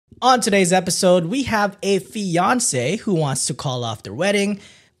On today's episode, we have a fiancé who wants to call off their wedding,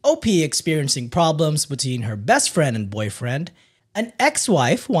 OP experiencing problems between her best friend and boyfriend, an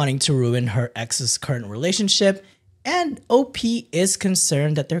ex-wife wanting to ruin her ex's current relationship, and OP is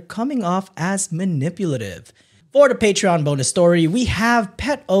concerned that they're coming off as manipulative. For the Patreon bonus story, we have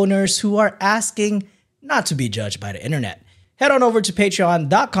pet owners who are asking not to be judged by the internet. Head on over to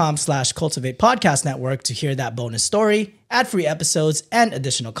patreon.com/Cultivate Podcast Network to hear that bonus story, ad-free episodes, and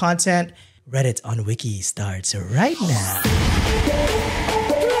additional content. Reddit on Wiki starts right now.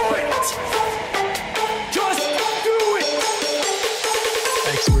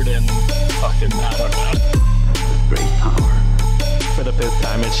 Expert in fucking, I don't know. Great power. For the fifth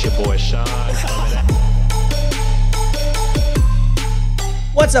time, it's your boy Sean.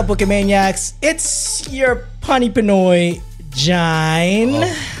 What's up, Wikimaniacs? It's your Punny Pinoy Jine.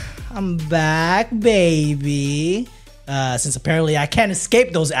 I'm back, baby. Since apparently I can't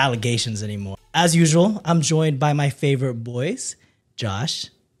escape those allegations anymore. As usual, I'm joined by my favorite boys, Josh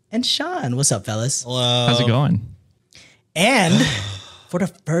and Sean. What's up, fellas? Hello. How's it going? And for the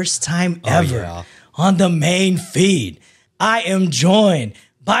first time ever on the main feed, I am joined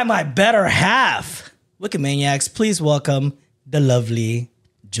by my better half. Wikimaniacs, please welcome the lovely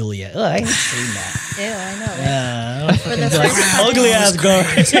Julia. Oh, I ain't seen that. Ew, I know. For the Ugly ass girl.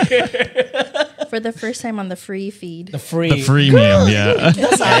 For the first time on the free feed. The free Freemium, yeah.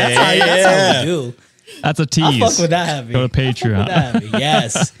 That's how we do. That's a I'll tease. fuck with that heavy. Go to Patreon.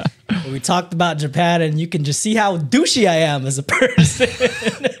 Yes. We talked about Japan, and you can just see how douchey I am as a person.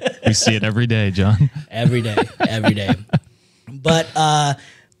 We see it every day, John. Every day. But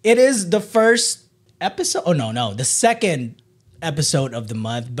it is the first episode. Oh, no. The second episode of the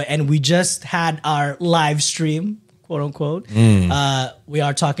month. And we just had our live stream, quote unquote. We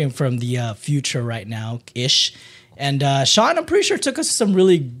are talking from the future right now-ish. And Sean, I'm pretty sure, took us to some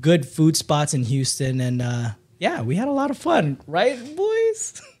really good food spots in Houston. And yeah, we had a lot of fun. Right,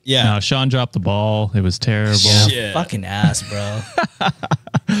 boys? Yeah. No, Sean dropped the ball. It was terrible. Yeah, fucking ass, bro.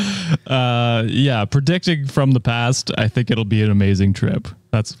 Yeah, predicting from the past, I think it'll be an amazing trip.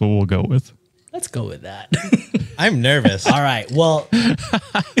 That's what we'll go with. Let's go with that. I'm nervous. All right.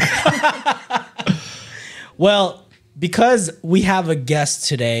 Well, because we have a guest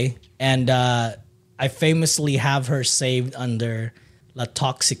today, and I famously have her saved under La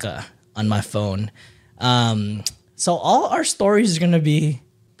Toxica on my phone. So all our stories are going to be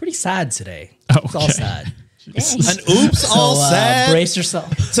pretty sad today. It's all sad. An oops all sad. Brace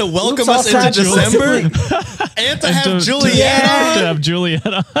yourself. To welcome Oops, us all into sad, December and to have Juliet on. To have Juliet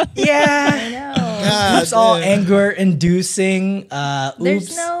on. Yeah. I know. God Oops, all damn. anger-inducing. There's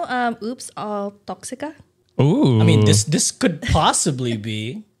Oops. no oops all toxica. Ooh. I mean, this could possibly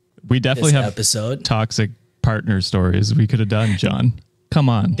be we definitely this have episode. toxic partner stories we could have done, John. Come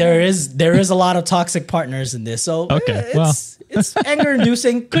on. There is a lot of toxic partners in this, so Okay, it's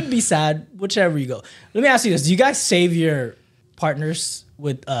anger-inducing, could be sad, whichever you go. Let me ask you this: do you guys save your partners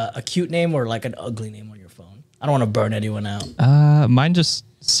with a cute name or like an ugly name on your phone? I don't want to burn anyone out. Mine just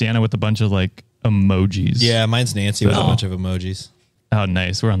Sienna with a bunch of like emojis. Yeah, mine's Nancy with a bunch of emojis. Oh,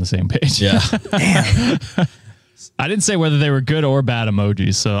 nice. We're on the same page. Yeah. Damn. I didn't say whether they were good or bad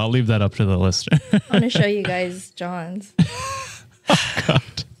emojis, so I'll leave that up to the listener. I want to show you guys John's. God.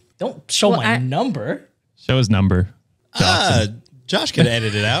 Don't show Well, my I- number. Show his number. Josh could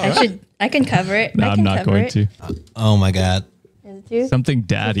edit it out. Right? I can cover it. No, I I'm can not cover going it. to. Oh my God. Is it too? Something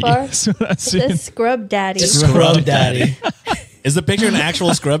daddy. far? That's what I It see. says Scrub Daddy. Scrub daddy. Is the picture an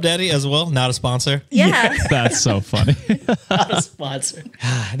actual scrub daddy as well? Not a sponsor? Yeah. That's so funny. Not a sponsor.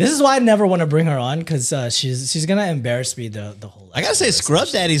 This is why I never want to bring her on, because she's gonna embarrass me the whole. I gotta say, scrub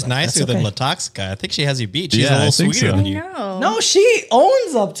daddy's nicer than okay. La Toxica. I think she has you beat. She's Yeah, a I little think sweeter so. than I you. know. No, she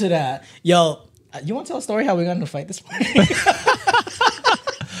owns up to that. Yo, you want to tell a story how we got in a fight this morning?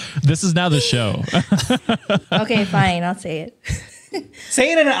 This is now the show. Okay, fine. I'll say it.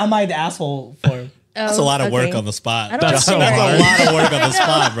 Saying it, am I the asshole for? That's a lot of work on the spot. I don't That's know. a lot of work on the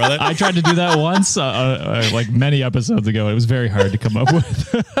spot, brother. I tried to do that once, like many episodes ago. It was very hard to come up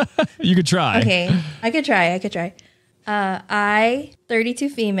with. You could try. Okay, I could try. I, 32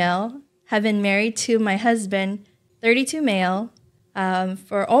 female, have been married to my husband, 32 male,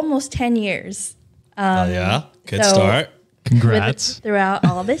 for almost 10 years. Oh, yeah. Good so- start. Congrats. Throughout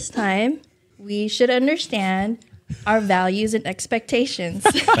all this time, we should understand our values and expectations.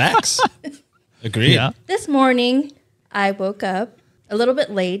 Facts. Agreed. Yeah. This morning, I woke up a little bit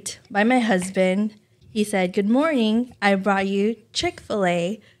late by my husband. He said, "Good morning. I brought you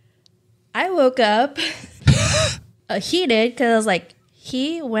Chick-fil-A." I woke up heated because I was like,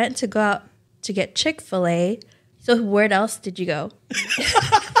 he went to go out to get Chick-fil-A. So where else did you go?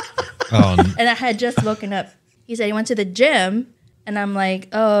 Oh, And I had just woken up. He said he went to the gym, and I'm like,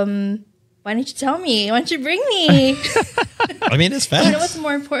 why didn't you tell me? Why didn't you bring me? I mean, it's You know facts. what's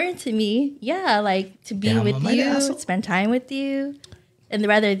more important to me? Yeah, like to be Damn, with am I the you, asshole? spend time with you. And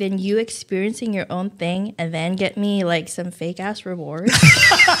rather than you experiencing your own thing and then get me like some fake ass reward.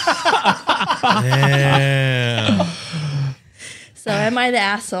 Yeah. So am I the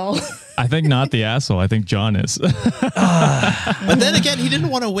asshole? I think not the asshole. I think John is. But then again, he didn't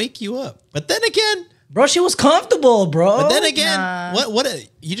want to wake you up. But then again, Bro, she was comfortable, bro. But then again, what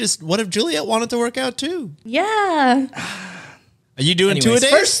if Juliet wanted to work out too? Yeah. Are you doing Anyways, 2 a days?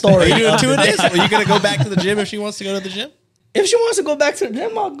 first story Are you doing of 2 a the days? Are you gonna go back to the gym if she wants to go to the gym? If she wants to go back to the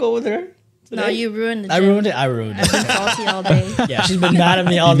gym, I'll go with her. No, you ruined the I gym. ruined it. I ruined I've it. been salty all day. Yeah, she's been mad at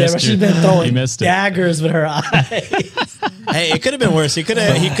me all day, missed but you. she's been You throwing missed it. daggers with her eyes. Hey, it could have been worse. He could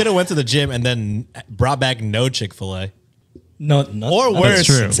have went to the gym and then brought back no Chick-fil-A. No, Or worse,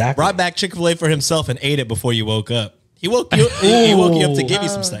 true. Exactly. brought back Chick-fil-A for himself and ate it before you woke up. He woke you up to give you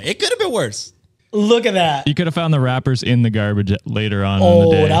some stuff. It could have been worse. Look at that. You could have found the wrappers in the garbage later on in the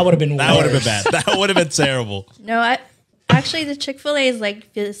Oh, day. that would have been That would have been worse. bad. That would have been terrible. No, actually the Chick-fil-A is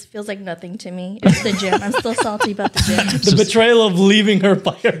like feels like nothing to me. It's the gym. I'm still salty about the gym. The betrayal of leaving her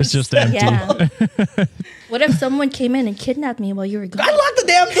by It's herself. just empty. Yeah. What if someone came in and kidnapped me while you were gone? I locked the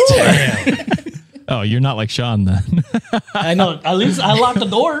damn door. Oh, you're not like Sean then. I know. At least I locked the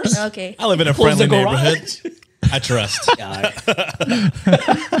doors. Okay. I live in a Close friendly the garage. neighborhood. I trust.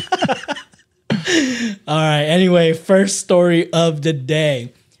 All right. Anyway, first story of the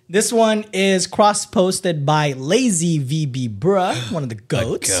day. This one is cross-posted by Lazy VB Bruh, one of the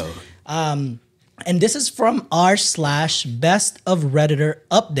goats. And this is from r/best of Redditor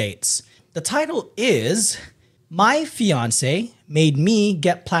updates. The title is My Fiancé Made Me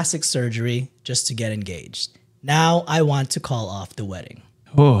Get Plastic Surgery Just to Get Engaged. Now I want to call off the wedding.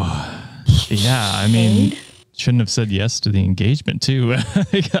 Oh, yeah. I mean, shouldn't have said yes to the engagement too.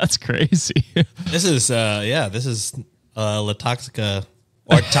 That's crazy. This is La Toxica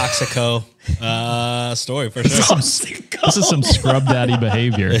or Toxico story for sure. This is some scrub daddy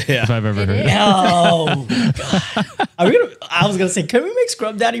behavior if I've ever heard it. Oh, God. I was gonna say, can we make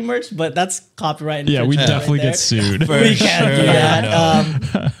Scrub Daddy merch? But that's copyright. Yeah, we infringement definitely right there. get sued. We can't do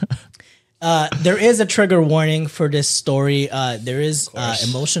sure, that. There is a trigger warning for this story. There is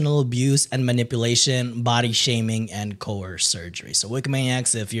emotional abuse and manipulation, body shaming, and coerced surgery. So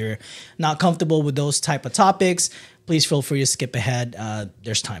Wikimaniacs, if you're not comfortable with those type of topics, please feel free to skip ahead.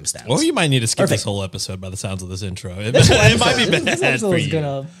 There's timestamps. Or you might need to skip this Perfect. whole episode by the sounds of this intro. It This might be this bad episode for is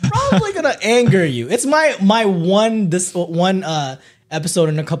you. probably gonna anger you. It's my one episode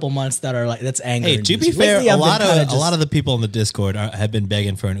in a couple months that are like that's angering. Hey, to you. be fair, Lately, a I've been lot kinda of the people in the Discord have been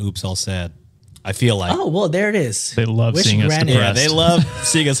begging for an "Oops, all sad." I feel like Oh well, there it is. They love Wish seeing us granted. depressed. they love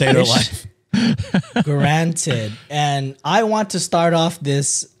seeing us hate our life. Granted, and I want to start off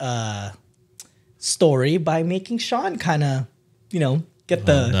this story by making Sean kind of, get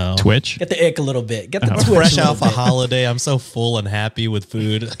the No. Twitch. get the ick a little bit, get the twitch Fresh a little off a bit. holiday, I'm so full and happy with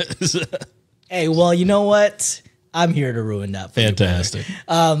food. Hey, well, you know what? I'm here to ruin that. For you, brother. Fantastic.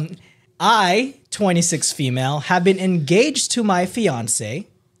 I, 26 female, have been engaged to my fiance,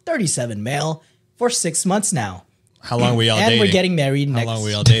 37 male, for 6 months now. How long were y'all And dating? we're getting married How next. long were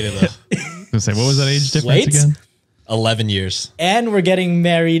y'all dated though? I was gonna say, what was that age difference Wait. again? 11 years. And we're getting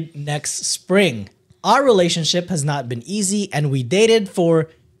married next spring. Our relationship has not been easy, and we dated for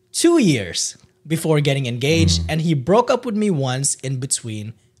 2 years before getting engaged, and he broke up with me once in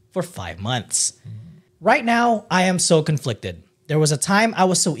between for 5 months. Right now, I am so conflicted. There was a time I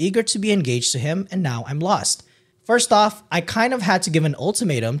was so eager to be engaged to him, and now I'm lost. First off, I kind of had to give an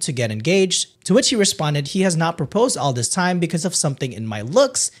ultimatum to get engaged, to which he responded he has not proposed all this time because of something in my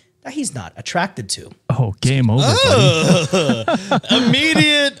looks that he's not attracted to. Oh, game over. Buddy.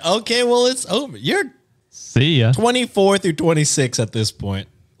 Immediate. Okay, well, it's over. You're See ya. 24 through 26 at this point.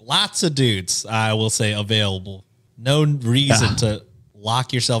 Lots of dudes, I will say, available. No reason to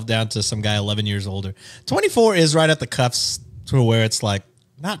lock yourself down to some guy 11 years older. 24 is right at the cuffs to where it's like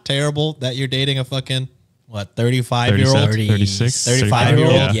not terrible that you're dating a fucking, 35-year-old? 37, 36,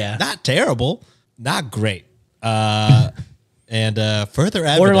 35-year-old? Yeah. Not terrible. Not great. And further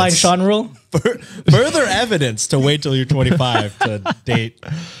evidence. Borderline Sean rule? Further evidence to wait till you're 25 to date.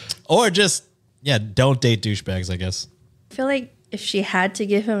 Or just, don't date douchebags, I guess. I feel like if she had to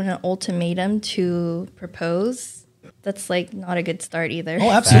give him an ultimatum to propose, that's like not a good start either. Oh,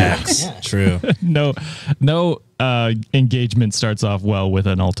 absolutely. Yeah. True. No engagement starts off well with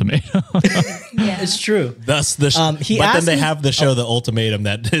an ultimatum. Yeah. It's true. Thus, He but then asked they me- have the show, The Ultimatum,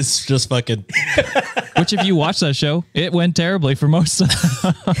 that is just fucking Which, if you watch that show, it went terribly for most of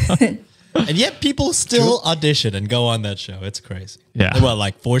them. And yet people still audition and go on that show. It's crazy. Yeah. What,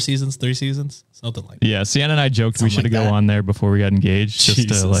 like 4 seasons, 3 seasons? Something like that. Yeah, Sienna and I joked we should like go that. on there before we got engaged, just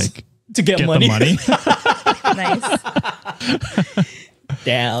Jesus. to like To get the money. money. Nice.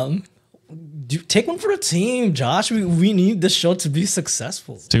 Damn. Take one for the team, Josh. We need this show to be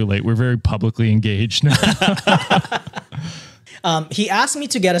successful. Too late. We're very publicly engaged now. He asked me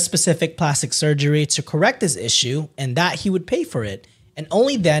to get a specific plastic surgery to correct this issue and that he would pay for it. And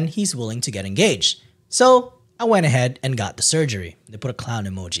only then he's willing to get engaged. So I went ahead and got the surgery. They put a clown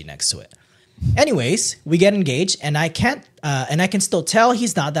emoji next to it. Anyways, we get engaged and I can still tell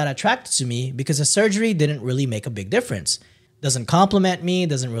he's not that attracted to me because the surgery didn't really make a big difference. Doesn't compliment me,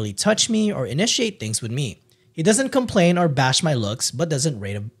 doesn't really touch me or initiate things with me. He doesn't complain or bash my looks, but doesn't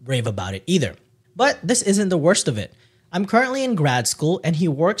rave about it either. But this isn't the worst of it. I'm currently in grad school and he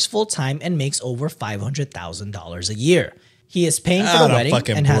works full time and makes over $500,000 a year. He is paying for the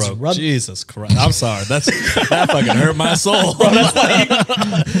wedding and has rubbed. Jesus Christ! I'm sorry. That fucking hurt my soul. That's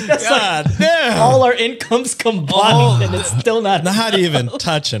God like damn. all our incomes combined, and it's still not. Not even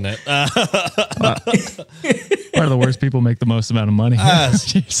touching it. One of the worst people make the most amount of money.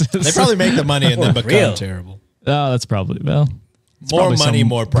 Jesus. They probably make the money and then become real. terrible. Oh, that's probably More probably money, some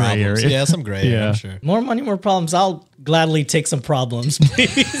more gray problems. area. Yeah, some gray area, Yeah. I'm sure. More money, more problems. I'll gladly take some problems,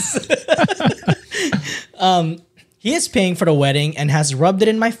 please. He is paying for the wedding and has rubbed it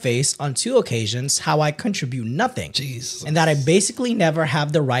in my face on 2 occasions how I contribute nothing. Jesus. And that I basically never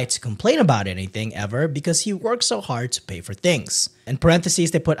have the right to complain about anything ever because he works so hard to pay for things. In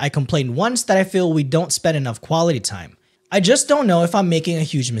parentheses, they put, I complained once that I feel we don't spend enough quality time. I just don't know if I'm making a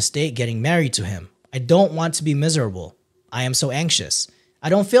huge mistake getting married to him. I don't want to be miserable. I am so anxious. I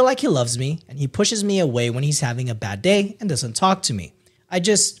don't feel like he loves me, and he pushes me away when he's having a bad day and doesn't talk to me. I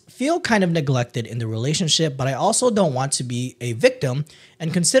just feel kind of neglected in the relationship, but I also don't want to be a victim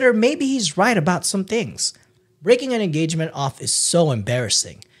and consider maybe he's right about some things. Breaking an engagement off is so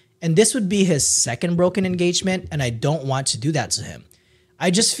embarrassing, and this would be his second broken engagement, and I don't want to do that to him. I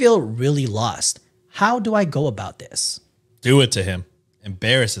just feel really lost. How do I go about this? Do it to him.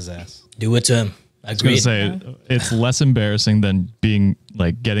 Embarrass his ass. Do it to him. I was going to say, it's less embarrassing than being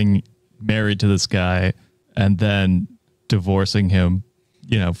like getting married to this guy and then divorcing him,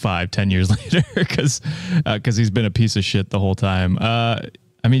 5-10 years later because he's been a piece of shit the whole time.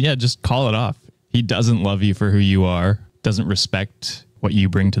 Just call it off. He doesn't love you for who you are, doesn't respect what you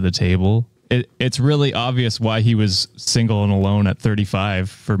bring to the table. It's really obvious why he was single and alone at 35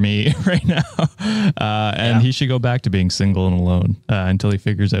 for me right now. He should go back to being single and alone until he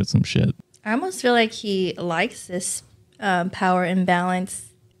figures out some shit. I almost feel like he likes this power imbalance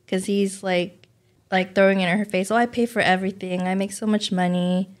because he's like throwing it in her face. Oh, I pay for everything. I make so much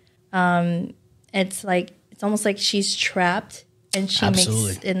money. It's almost like she's trapped, and she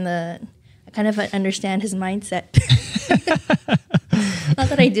Absolutely. makes in the. I kind of understand his mindset. Not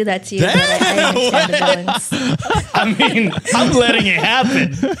that I do that to you, but I understand the balance. I mean, I'm letting it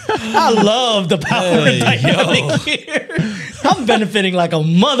happen. I love the power dynamic here. I'm benefiting like a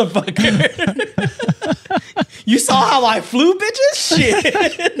motherfucker. You saw how I flew, bitches?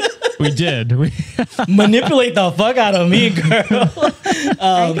 Shit. We did. Manipulate the fuck out of me, girl.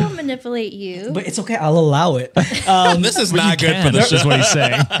 I don't manipulate you. But it's okay. I'll allow it. This is not good for the Is show. what he's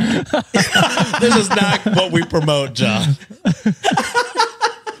saying. This is not what we promote, John.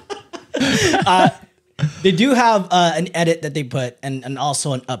 They do have an edit that they put and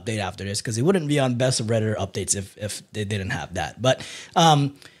also an update after this because it wouldn't be on Best of Redditor updates if they didn't have that. But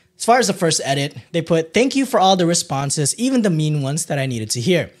as far as the first edit, they put, thank you for all the responses, even the mean ones that I needed to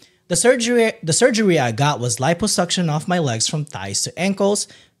hear. The surgery I got was liposuction off my legs from thighs to ankles,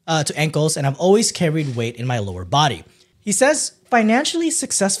 and I've always carried weight in my lower body. He says financially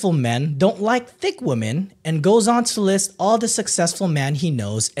successful men don't like thick women and goes on to list all the successful men he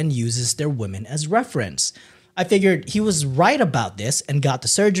knows and uses their women as reference. I figured he was right about this and got the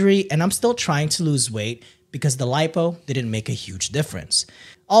surgery, and I'm still trying to lose weight because the lipo didn't make a huge difference.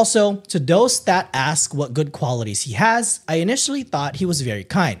 Also, to those that ask what good qualities he has, I initially thought he was very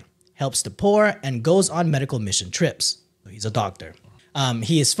kind, helps the poor, and goes on medical mission trips. He's a doctor.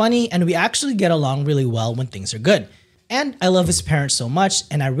 He is funny, and we actually get along really well when things are good. And I love his parents so much,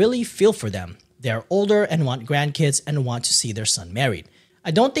 and I really feel for them. They are older and want grandkids and want to see their son married.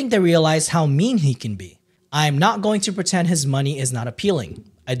 I don't think they realize how mean he can be. I am not going to pretend his money is not appealing.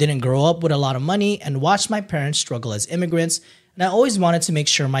 I didn't grow up with a lot of money and watched my parents struggle as immigrants, and I always wanted to make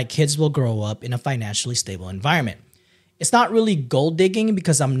sure my kids will grow up in a financially stable environment. It's not really gold digging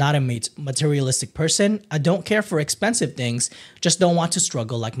because I'm not a materialistic person. I don't care for expensive things, just don't want to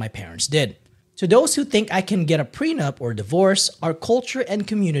struggle like my parents did. To those who think I can get a prenup or divorce, our culture and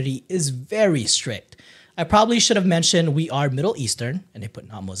community is very strict. I probably should have mentioned we are Middle Eastern, and they put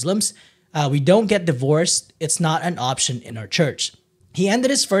not Muslims. We don't get divorced. It's not an option in our church. He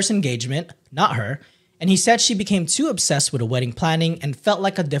ended his first engagement, not her, and he said she became too obsessed with the wedding planning and felt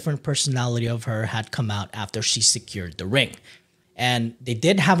like a different personality of her had come out after she secured the ring. And they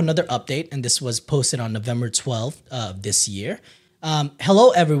did have another update, and this was posted on November 12th of this year.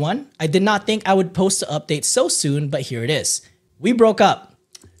 Hello, everyone. I did not think I would post the update so soon, but here it is. We broke up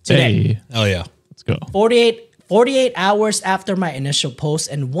today. Hey, Oh yeah. let's go. 48 hours after my initial post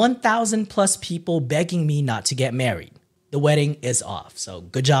and 1,000 plus people begging me not to get married. The wedding is off. So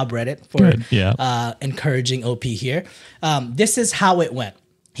good job, Reddit, for Good, yeah. encouraging OP here. This is how it went.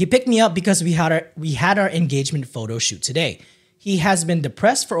 He picked me up because we had our engagement photo shoot today. He has been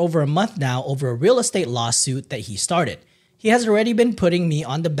depressed for over a month now over a real estate lawsuit that he started. He has already been putting me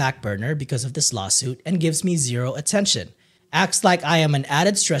on the back burner because of this lawsuit and gives me zero attention. Acts like I am an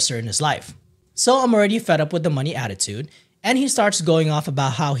added stressor in his life. So I'm already fed up with the money attitude, and he starts going off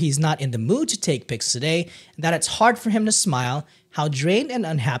about how he's not in the mood to take pics today, and that it's hard for him to smile, how drained and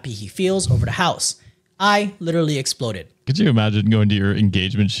unhappy he feels over the house. I literally exploded. Could you imagine going to your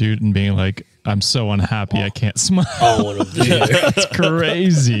engagement shoot and being like, I'm so unhappy I can't smile? Oh, That's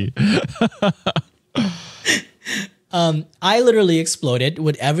crazy. I literally exploded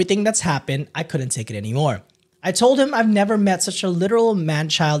with everything that's happened. I couldn't take it anymore. I told him I've never met such a literal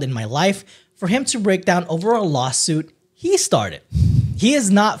man-child in my life. For him to break down over a lawsuit he started. He is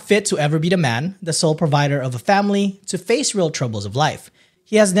not fit to ever be the man, the sole provider of a family, to face real troubles of life.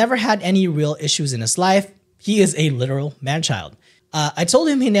 He has never had any real issues in his life. He is a literal man-child. I told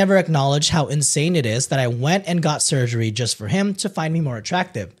him he never acknowledged how insane it is that I went and got surgery just for him to find me more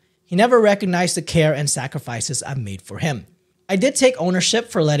attractive. He never recognized the care and sacrifices I've made for him. I did take ownership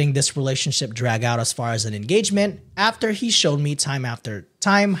for letting this relationship drag out as far as an engagement after he showed me time after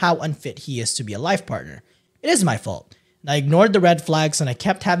time how unfit he is to be a life partner. It is my fault. I ignored the red flags and I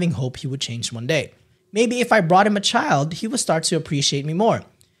kept having hope he would change one day. Maybe if I brought him a child, he would start to appreciate me more.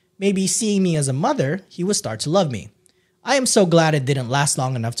 Maybe seeing me as a mother, he would start to love me. I am so glad it didn't last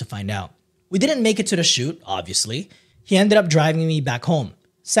long enough to find out. We didn't make it to the shoot, obviously. He ended up driving me back home.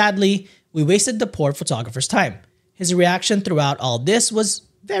 Sadly, we wasted the poor photographer's time. His reaction throughout all this was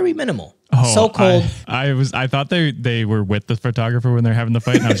very minimal. So cold. I thought they were with the photographer when they're having the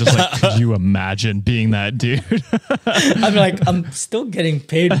fight, and I was just like, could you imagine being that dude? I'm like, I'm still getting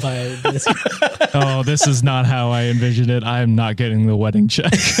paid by this. Oh, this is not how I envisioned it. I am not getting the wedding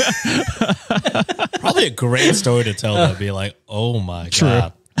check. Probably a great story to tell. That'd be like, oh my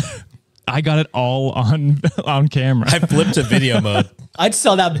God. I got it all on camera. I flipped to video mode. I'd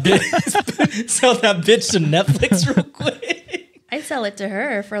sell that bitch to Netflix real quick. I'd sell it to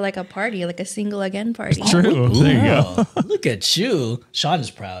her for like a party, like a single again party. True. There you go. Look at you. Sean is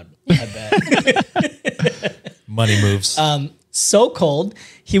proud, I bet. Money moves. So cold,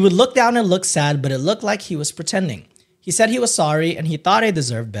 he would look down and look sad, but it looked like he was pretending. He said he was sorry and he thought I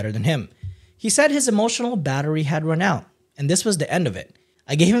deserved better than him. He said his emotional battery had run out, and this was the end of it.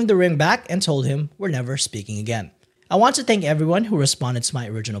 I gave him the ring back and told him we're never speaking again. I want to thank everyone who responded to my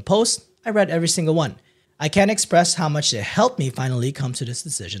original post. I read every single one. I can't express how much it helped me finally come to this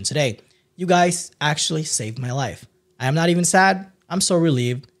decision today. You guys actually saved my life. I am not even sad. I'm so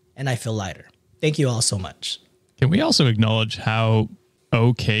relieved, and I feel lighter. Thank you all so much. Can we also acknowledge how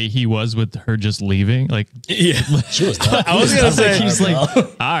okay he was with her just leaving? Like, Yeah. She was done. I was gonna say he's like, all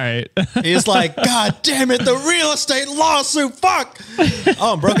right. he's like, God damn it, the real estate lawsuit. Fuck.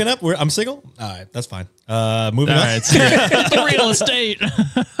 Oh, I'm broken up. I'm single. All right, that's fine. Moving All on. right, the real estate.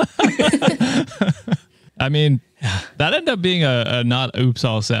 I mean, that ended up being a not oops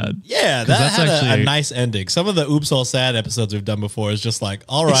all sad. Yeah, that that's had a actually- nice ending. Some of the oops all sad episodes we've done before is just like,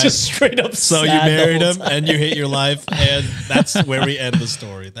 all right, Just straight up so you sad the married whole him time. and you hate your life, and that's where we end the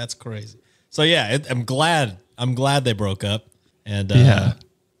story. That's crazy. So yeah, I'm glad they broke up, and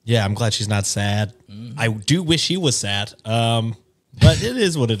yeah, I'm glad she's not sad. I do wish he was sad, but it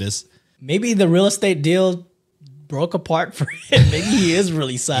is what it is. Maybe the real estate deal broke apart for him. Maybe he is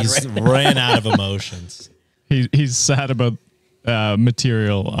really sad He's right now. ran out of emotions. He's sad about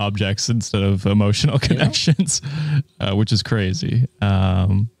material objects instead of emotional connections, which is crazy.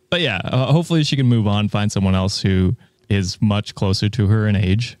 But yeah, hopefully she can move on, find someone else who is much closer to her in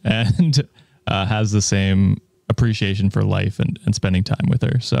age and has the same appreciation for life and spending time with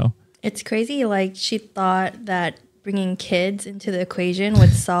her. So It's crazy. Like, she thought that bringing kids into the equation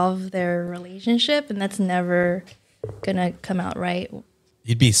would solve their relationship, and that's never gonna come out right.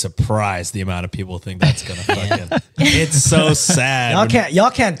 You'd be surprised the amount of people think that's gonna fucking. It's so sad.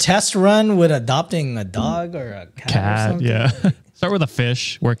 Y'all can't test run with adopting a dog or a cat, or Cat, something? yeah. Start with a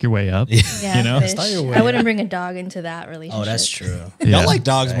fish, work your way up. Yeah, You know? fish. Start your way I wouldn't bring a dog into that relationship. Oh, that's true. Y'all like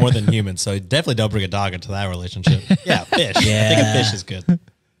dogs more than humans, so definitely don't bring a dog into that relationship. Yeah, fish. Yeah. I think a fish is good.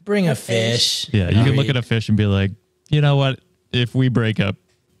 Bring a fish. Yeah, you can look at a fish and be like, you know what? If we break up,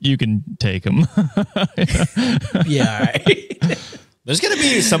 you can take him. Yeah, all right. There's gonna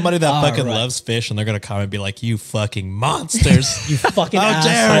be somebody that fucking right. loves fish, and they're gonna come and be like, "You fucking monsters! You fucking How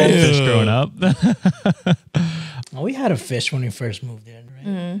dare asshole. you!" Fish growing up. Oh, we had a fish when we first moved in,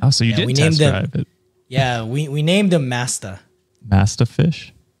 right? Oh, so you we did named test drive it. Yeah, we named him Masta. Master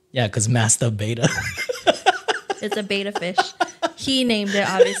fish? Yeah, because Masta Beta. It's a beta fish. He named it,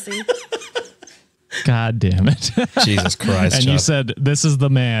 obviously. God damn it. Jesus Christ! And you Chuck. said, this is the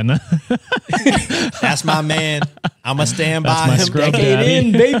man. That's my man. I'ma stand by my him. scrub Decade daddy.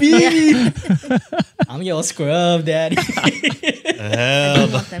 in, baby. I'm your scrub daddy. I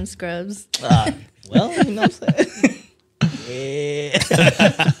don't want them scrubs. Well, you know what I'm saying? Yeah.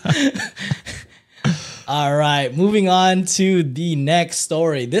 All right, moving on to the next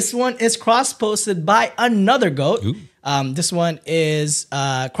story. This one is cross-posted by another goat. This one is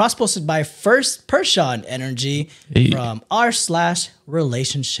cross-posted by First Pershon Energy Hey. from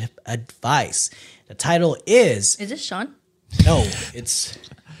r/relationship advice. The title is Is this Sean? no, it's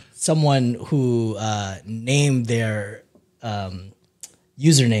someone who named their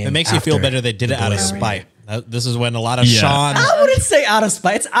username. It makes you feel after better they did it out of the spite. This is when a lot of Yeah. Sean I wouldn't say out of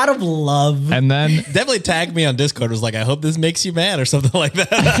spite. It's out of love. And then definitely tagged me on Discord. Was like, I hope this makes you mad or something like that.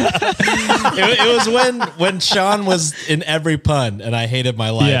 it was when Sean was in every pun, and I hated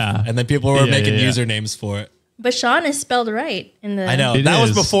my life. Yeah. And then people were Yeah, making yeah. usernames for it. But Sean is spelled right in the. I know It that was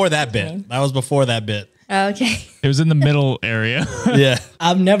is. before that bit. That was before that bit. Oh, okay. it was in the middle area. Yeah.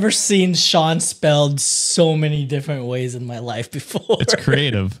 I've never seen Sean spelled so many different ways in my life before. It's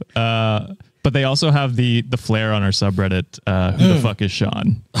creative. But they also have the flair on our subreddit. Who the fuck is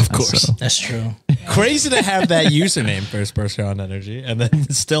Sean? Of course. So, That's true. Crazy to have that username, First Person Energy, and then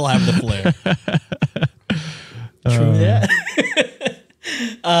still have the flair. True that.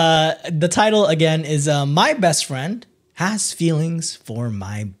 The title again is My Best Friend Has Feelings for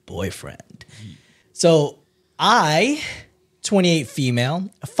My Boyfriend. So I, 28 female,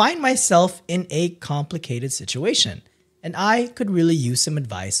 find myself in a complicated situation, and I could really use some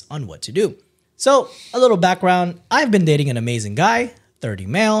advice on what to do. So a little background, I've been dating an amazing guy, 30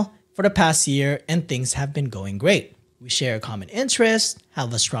 male, for the past year, and things have been going great. We share a common interest,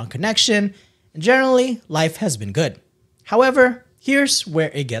 have a strong connection, and generally, life has been good. However, here's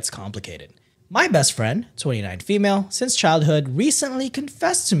where it gets complicated. My best friend, 29 female, since childhood, recently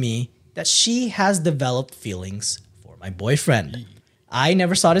confessed to me that she has developed feelings for my boyfriend. I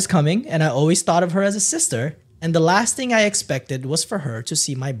never saw this coming, and I always thought of her as a sister, and the last thing I expected was for her to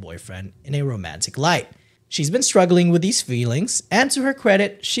see my boyfriend in a romantic light. She's been struggling with these feelings, and to her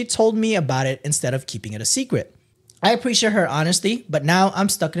credit, she told me about it instead of keeping it a secret. I appreciate her honesty, but now I'm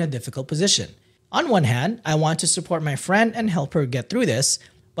stuck in a difficult position. On one hand, I want to support my friend and help her get through this,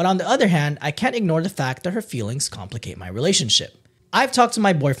 but on the other hand, I can't ignore the fact that her feelings complicate my relationship. I've talked to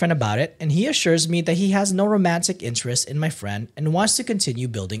my boyfriend about it, and he assures me that he has no romantic interest in my friend and wants to continue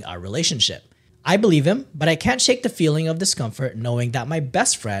building our relationship. I believe him, but I can't shake the feeling of discomfort knowing that my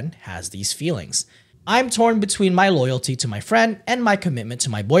best friend has these feelings. I'm torn between my loyalty to my friend and my commitment to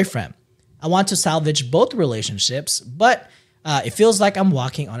my boyfriend. I want to salvage both relationships, but it feels like I'm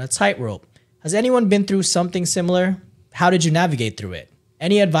walking on a tightrope. Has anyone been through something similar? How did you navigate through it?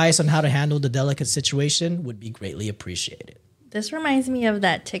 Any advice on how to handle the delicate situation would be greatly appreciated. This reminds me of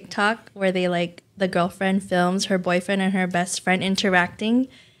that TikTok where they the girlfriend films her boyfriend and her best friend interacting.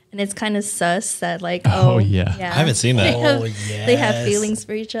 And it's kind of sus that Oh, yeah. I haven't seen that. They have feelings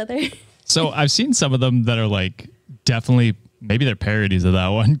for each other. So I've seen some of them that are definitely, maybe they're parodies of that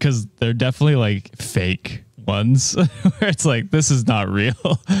one because they're definitely fake ones where it's this is not real.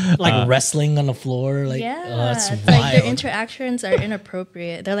 Wrestling on the floor. Yeah. Oh, that's it's wild. their interactions are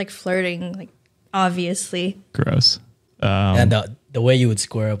inappropriate. They're flirting, obviously. Gross. And the way you would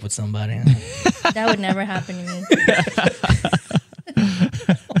square up with somebody. That would never happen to me.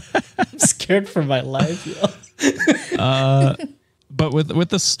 I'm scared for my life, yo. But with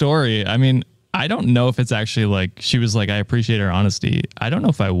the story, I mean, I don't know if it's actually she was I appreciate her honesty. I don't know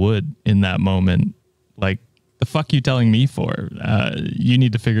if I would in that moment. The fuck you telling me for? You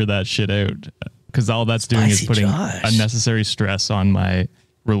need to figure that shit out because all that's doing is Spicy putting Josh. unnecessary stress on my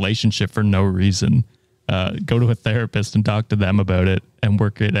relationship for no reason. Go to a therapist and talk to them about it and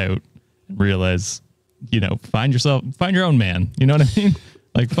work it out and realize, find your own man. You know what I mean?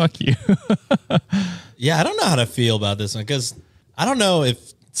 Like, fuck you. Yeah, I don't know how to feel about this one because I don't know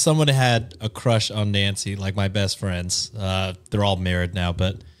if someone had a crush on Nancy, like my best friends. They're all married now,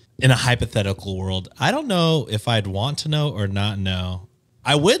 but in a hypothetical world, I don't know if I'd want to know or not know.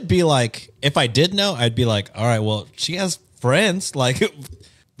 I would be like, if I did know, I'd be like, all right, well, she has friends. Like,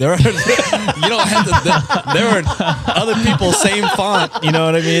 there are, you don't have to, there are other people, same font, you know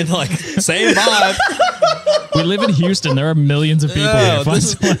what I mean? Like, same vibe. We live in Houston. There are millions of people here. Yeah, Find this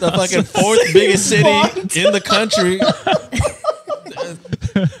is someone the else. fucking fourth biggest city in the country.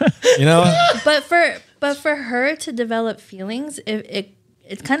 You know? But for her to develop feelings,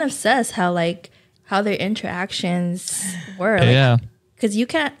 it's kind of sus how their interactions were. Like, Yeah. because you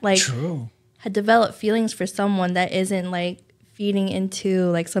can't like True. develop feelings for someone that isn't like feeding into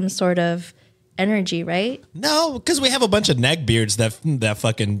like some sort of energy, right? No, because we have a bunch of neckbeards that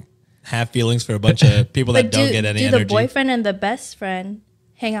fucking have feelings for a bunch of people that don't get any do energy. the boyfriend and the best friend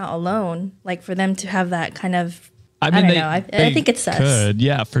hang out alone? Like for them to have that kind of, I mean, don't know. I think it's sus. Could,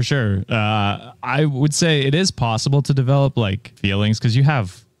 yeah, for sure. I would say it is possible to develop like feelings because you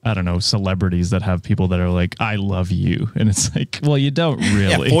have, I don't know, celebrities that have people that are like, I love you. And it's like, well, you don't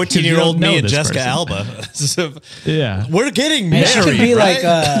really. Yeah, 14-year-old You don't know me and this Jessica person. Alba. So, Yeah. we're getting And married, she could be right?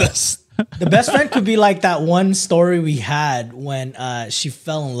 like the best friend could be like that one story we had when she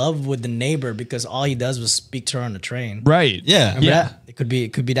fell in love with the neighbor because all he does was speak to her on the train. Right. Yeah. Remember Yeah. that? It could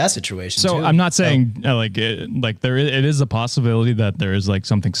be that situation. So too. I'm not saying it is a possibility that there is like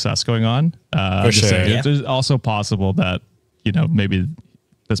something sus going on. I'm just sure, saying yeah. It's also possible that, you know, maybe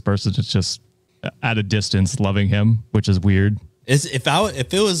this person is just at a distance loving him, which is weird. If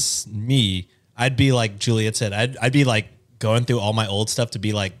it was me, I'd be like Juliet said. I'd be like going through all my old stuff to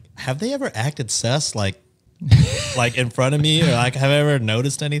be like, have they ever acted sus like in front of me, or like have I ever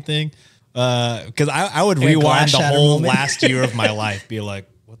noticed anything? Because I would Like a rewind glass the shatter whole moment? last year of my life, be like,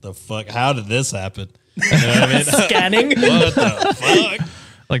 what the fuck? How did this happen? You know what I mean? scanning. What the fuck?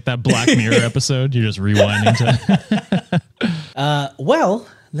 Like that Black Mirror episode, you're just rewinding to. Well,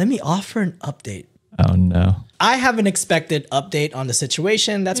 let me offer an update. Oh no. I have an expected update on the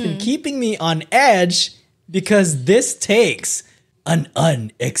situation that's been keeping me on edge because this takes an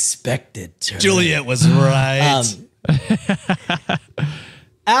unexpected turn. Juliet was right.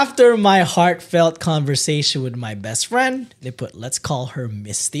 After my heartfelt conversation with my best friend, let's call her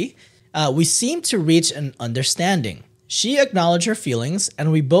Misty, we seemed to reach an understanding. She acknowledged her feelings,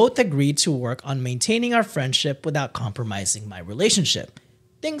 and we both agreed to work on maintaining our friendship without compromising my relationship.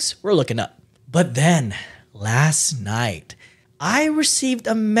 Things were looking up. But then, last night, I received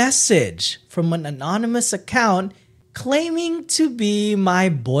a message from an anonymous account claiming to be my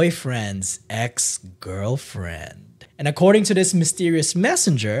boyfriend's ex-girlfriend. And according to this mysterious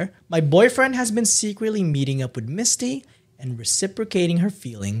messenger, my boyfriend has been secretly meeting up with Misty and reciprocating her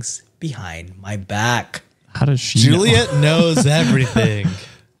feelings behind my back. How does she know? Juliet knows everything.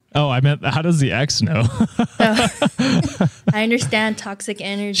 Oh, I meant, how does the ex know? I understand toxic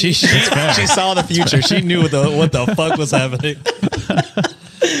energy. She saw the future. She knew what the fuck was happening.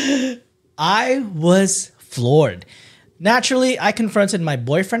 I was floored. Naturally, I confronted my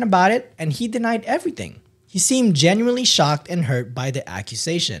boyfriend about it, and he denied everything. He seemed genuinely shocked and hurt by the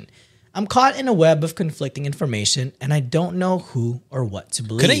accusation. I'm caught in a web of conflicting information, and I don't know who or what to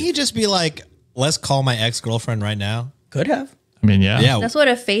believe. Couldn't he just be like, let's call my ex-girlfriend right now? Could have. I mean, yeah. Yeah. That's what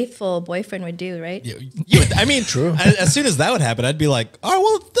a faithful boyfriend would do, right? I mean, true. As soon as that would happen, I'd be like, all right,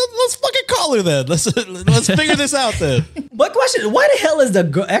 well, let's fucking call her then. Let's figure this out then. But question, why the hell is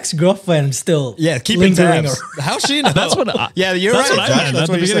the ex-girlfriend still Keeping lingering tabs. How's she know? That's what yeah, you're that's right, what I Josh. meant That's at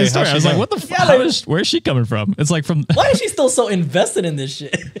the what you beginning of the say. story. I was like, what the fuck? like- Where's she coming from? It's like Why is she still so invested in this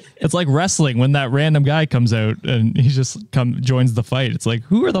shit? it's like wrestling when that random guy comes out and he just joins the fight. It's like,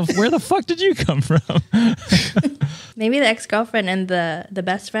 where the fuck did you come from? Maybe the ex-girlfriend and the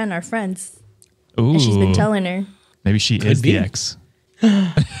best friend are friends. Ooh. And she's been telling her. Maybe she is be. the ex.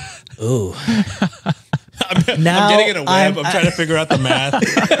 Ooh. I'm getting in a web. I'm trying to figure out the math.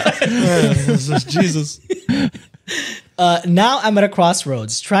 Jesus. Now I'm at a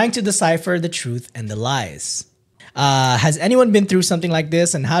crossroads, trying to decipher the truth and the lies. Has anyone been through something like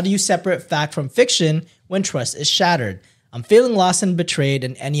this, and how do you separate fact from fiction when trust is shattered? I'm feeling lost and betrayed,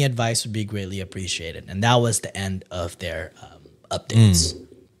 and any advice would be greatly appreciated. And that was the end of their updates.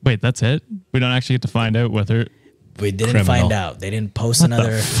 Wait, that's it? We don't actually get to find out whether... We didn't Criminal. find out. They didn't post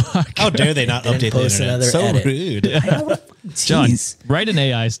another. How dare they not They didn't update the post internet? another So edit. rude. I know, what a fucking John, tease. write an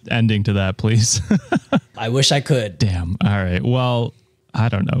AI ending to that, please. I wish I could. Damn. All right. Well, I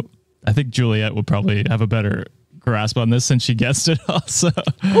don't know. I think Juliet would probably have a better grasp on this since she guessed it also.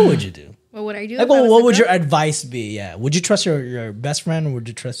 What would you do? What would I I do. Like, if I was what a would your girl. advice be? Yeah, would you trust your best friend or would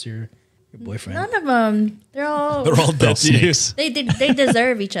you trust your boyfriend? None of them. They're all. dead to you. They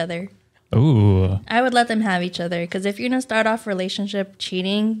deserve each other. Ooh. I would let them have each other because if you're gonna start off relationship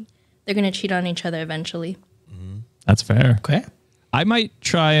cheating, they're gonna cheat on each other eventually. That's fair. Okay. I might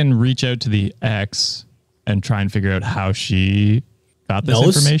try and reach out to the ex and try and figure out how she got this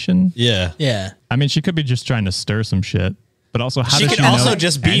Knows? information. Yeah. Yeah. I mean, she could be just trying to stir some shit, but also how She does could she also know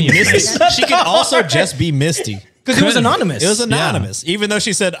just any be of Misty. this? She could also just be Misty. Because it was anonymous. It was anonymous, even though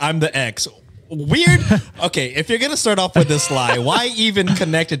she said, I'm the ex. Weird. Okay, if you're going to start off with this lie, why even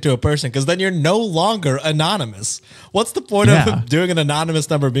connect it to a person? Because then you're no longer anonymous. What's the point Yeah. of doing an anonymous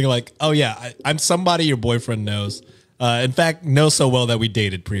number being like, oh, yeah, I'm somebody your boyfriend knows. In fact, knows so well that we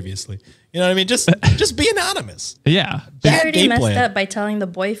dated previously. You know what I mean? Just be anonymous. Yeah. She Bad already game messed plan. up by telling the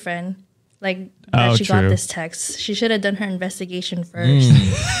boyfriend that Oh, she got true. this text. She should have done her investigation first.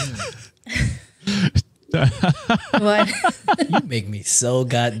 What? You make me so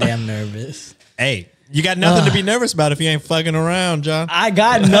goddamn nervous. Hey, you got nothing to be nervous about if you ain't fucking around, John. I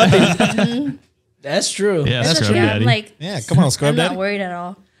got nothing. That's true. Yeah, That's scrub okay. I'm daddy. like, Yeah, come on, scrub I'm not daddy. worried at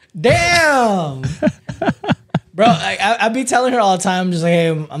all. Damn. Bro, I be telling her all the time, just like, hey,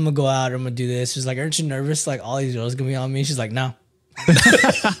 I'm gonna go out, I'm gonna do this. She's like, aren't you nervous? Like, all these girls gonna be on me. She's like, no.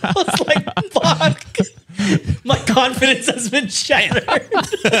 I was like, fuck. My confidence has been shattered.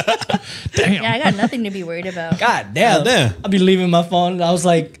 Damn. Yeah, I got nothing to be worried about. God damn. God damn. I'll be leaving my phone. I was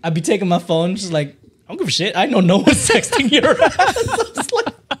like, I'd be taking my phone. She's like, I don't give a shit. I know no one's texting your ass. I'm just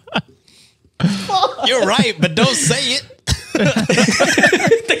like, You're right, but don't say it.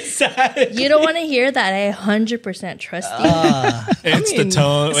 sad. You don't want to hear that. I 100% trust you. It's mean, the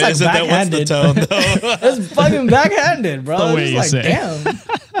tone. it's like Isn't that what's the backhanded. tone, though? That's fucking backhanded, bro. The I'm way just you like, say it. damn.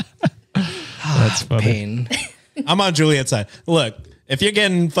 That's funny. Pain. I'm on Juliet's side. Look, if you're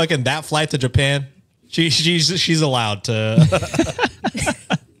getting fucking that flight to Japan, she's allowed to.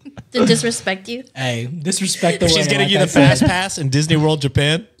 To disrespect you. Hey, disrespect the If she's way, getting like you I the said. fast pass in Disney World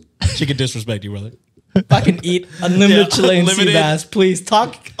Japan, she can disrespect you, brother. Fucking eat unlimited Yeah, Chilean sea unlimited. bass. Please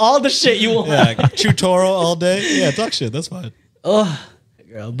talk all the shit you want. Yeah, chew Toro all day. Yeah, talk shit. That's fine.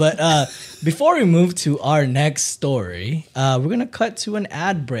 Girl. But before we move to our next story, we're gonna cut to an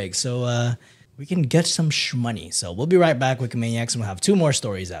ad break so we can get some shmoney. So we'll be right back, Wikimaniacs, and we'll have two more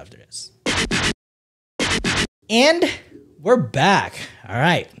stories after this. And we're back. All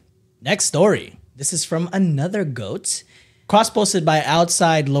right. Next story. This is from another goat. Cross-posted by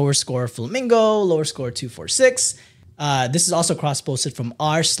outside lower score Flamingo, lower score 246. This is also cross-posted from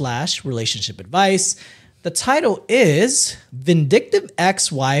r/relationship advice. The title is Vindictive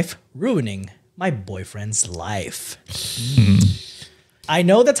Ex-Wife Ruining My Boyfriend's Life. I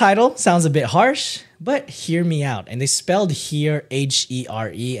know the title sounds a bit harsh, but hear me out. And they spelled here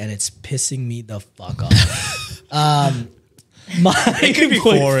Here, and it's pissing me the fuck off. My They could be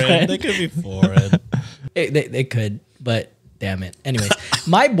foreign. boyfriend- They could be foreign. they could, but damn it. Anyways,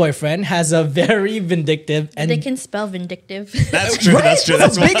 my boyfriend has a very vindictive and They can spell vindictive. That's true. That's true.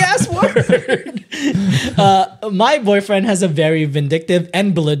 That's That's a big ass word. My boyfriend has a very vindictive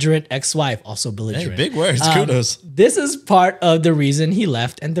and belligerent ex-wife, also hey, belligerent. big words. Kudos. This is part of the reason he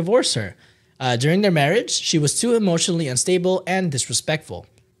left and divorced her. During their marriage, she was too emotionally unstable and disrespectful.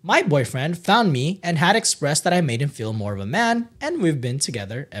 My boyfriend found me and had expressed that I made him feel more of a man, and we've been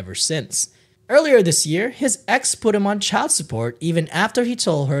together ever since. Earlier this year, his ex put him on child support even after he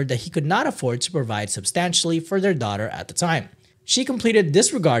told her that he could not afford to provide substantially for their daughter at the time. She completely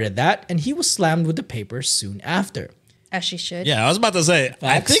disregarded that, and he was slammed with the papers soon after. As she should. Yeah, I was about to say,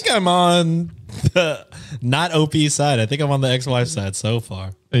 I Facts. think I'm on the not OP side. I think I'm on the ex-wife side so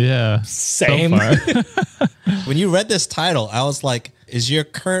far. Yeah. Same. So far. When you read this title, I was like, is your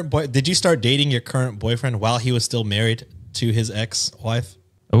current boy, did you start dating your current boyfriend while he was still married to his ex-wife?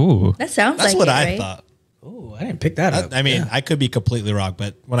 Ooh. That sounds That's like what it, I right? thought. Oh, I didn't pick that up. I mean, Yeah. I could be completely wrong,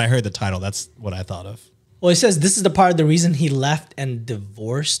 but when I heard the title, that's what I thought of. Well, it says this is the part of the reason he left and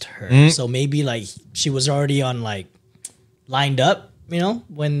divorced her. So maybe like she was already on like lined up, you know,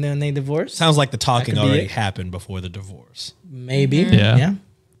 when they divorced. Sounds like the talking could be already it. happened before the divorce. Maybe. Yeah.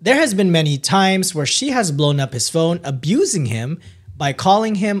 There has been many times where she has blown up his phone, abusing him by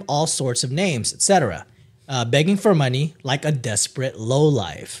calling him all sorts of names, etc., begging for money like a desperate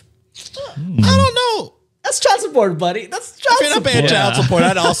lowlife. I don't know. That's child support, buddy. That's child If you're not support. paying child support,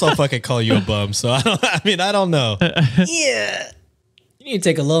 I'd also fucking call you a bum. So I don't know. Yeah. You need to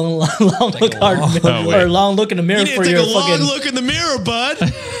take a long look wait. or long look in the mirror You need for to take your a long fucking look in the mirror, bud.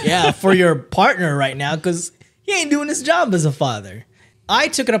 yeah, for your partner right now, because he ain't doing his job as a father. I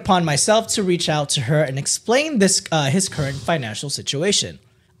took it upon myself to reach out to her and explain this his current financial situation.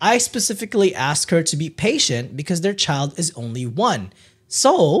 I specifically asked her to be patient because their child is only one.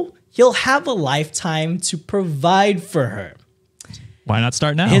 So he'll have a lifetime to provide for her. Why not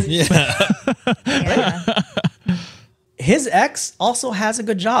start now? His ex also has a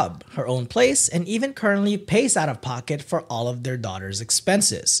good job, her own place, and even currently pays out of pocket for all of their daughter's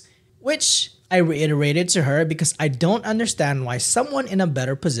expenses, which I reiterated to her because I don't understand why someone in a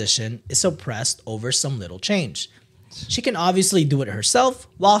better position is oppressed over some little change. She can obviously do it herself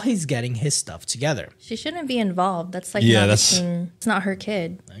while he's getting his stuff together. She shouldn't be involved. That's like it's not her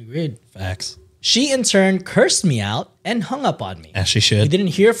kid. I agreed. Facts. She in turn cursed me out and hung up on me. As she We should. didn't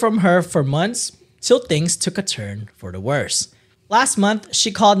hear from her for months till things took a turn for the worse. Last month,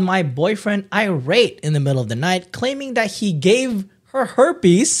 she called my boyfriend irate in the middle of the night, claiming that he gave her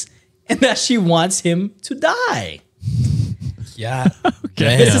herpes and that she wants him to die. Yeah.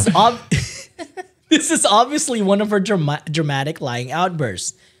 Okay. This is obviously one of her dramatic lying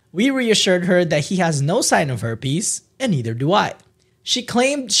outbursts. We reassured her that he has no sign of herpes, and neither do I. She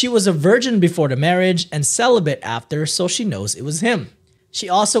claimed she was a virgin before the marriage and celibate after, so she knows it was him. She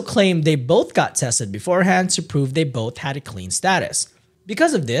also claimed they both got tested beforehand to prove they both had a clean status.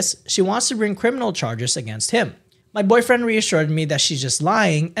 Because of this, she wants to bring criminal charges against him. My boyfriend reassured me that she's just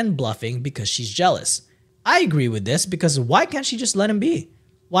lying and bluffing because she's jealous. I agree with this because why can't she just let him be?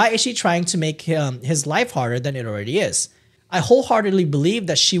 Why is she trying to make his life harder than it already is? I wholeheartedly believe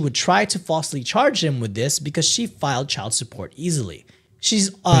that she would try to falsely charge him with this because she filed child support easily. She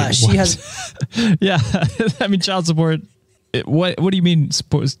has Yeah, I mean, child support. What do you mean?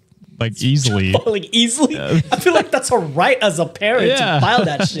 Supposed like easily? like easily. I feel like that's a right as a parent Yeah. to file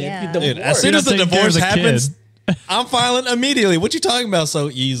that shit. Yeah. You Dude, divorce. as soon as the You're not taking care of divorce the happens, kid. I'm filing immediately. What you talking about so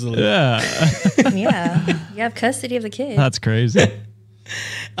easily? Yeah, Yeah. You have custody of the kid. that's crazy.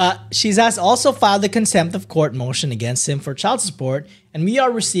 She has also filed a contempt of court motion against him for child support, and we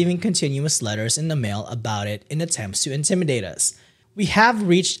are receiving continuous letters in the mail about it in attempts to intimidate us. We have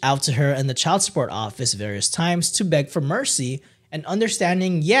reached out to her and the child support office various times to beg for mercy and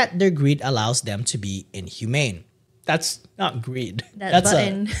understanding, yet their greed allows them to be inhumane. That's not greed. That That's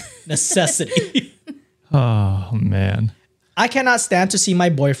button. a necessity. Oh man. I cannot stand to see my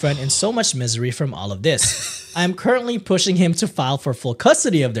boyfriend in so much misery from all of this. I am currently pushing him to file for full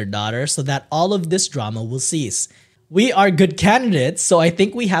custody of their daughter so that all of this drama will cease. We are good candidates, so I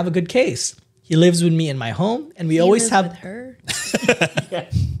think we have a good case. He lives with me in my home, and we He always lives have... with her.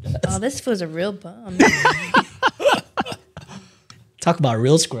 Oh, this fool's a real bum. Talk about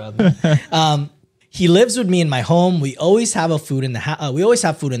real scrub. He lives with me in my home. We always have food in the house. We always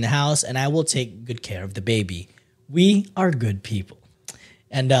have food in the house, and I will take good care of the baby. We are good people,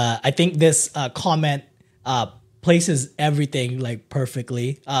 and I think this comment places everything like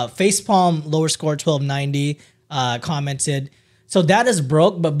perfectly. Facepalm lower score 1290 commented, "So dad is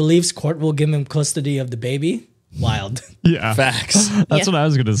broke, but believes court will give him custody of the baby." Wild. Yeah, Facts. That's what I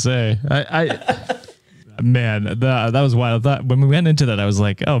was gonna say. Man, that was wild. I thought when we went into that, I was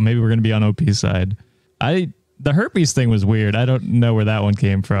like, oh, maybe we're gonna be on OP's side. The herpes thing was weird. I don't know where that one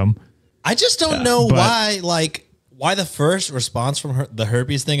came from. I just don't know but- why the first response from her, the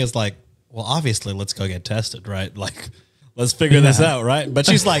herpes thing is like, well, obviously, let's go get tested, right? Like, let's figure this out, right? But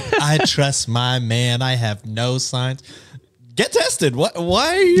she's like, I trust my man. I have no signs. Get tested. What?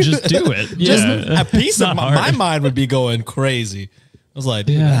 Why are you Just do it. Just Yeah. a piece It's of not my hard. mind would be going crazy. I was like,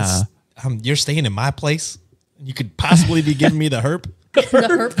 dude, Yeah. you're staying in my place. You could possibly be giving me the herp. The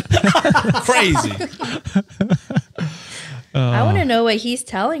herp. Crazy. I want to know what he's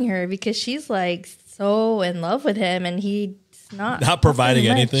telling her because she's like so in love with him and he's Not providing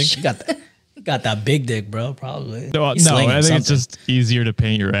offering anything. much. Got that big dick, bro. Probably. No, He's slinging I think it's something. just easier to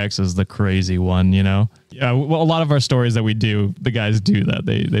paint your ex as the crazy one, you know? Yeah, well, a lot of our stories that we do, the guys do that.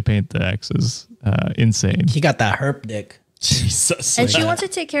 They paint the ex as insane. He got that herp dick. Jesus. And she wants to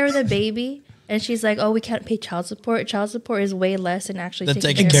take care of the baby. And she's like, oh, we can't pay child support. Child support is way less than actually Then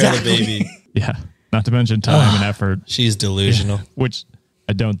taking taking care care of of the baby. Yeah, not to mention time and effort, She's delusional. which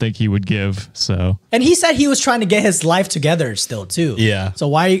I don't think he would give. So And he said he was trying to get his life together still too. Yeah.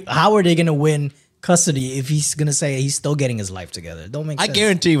 So how are they gonna win custody if he's gonna say he's still getting his life together? Don't make I sense.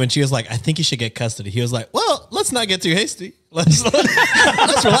 guarantee when she was like, I think you should get custody, he was like, well, let's not get too hasty. Let's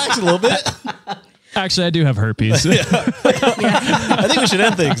relax a little bit. actually, I do have herpes. I think we should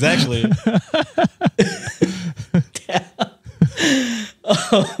end things, actually.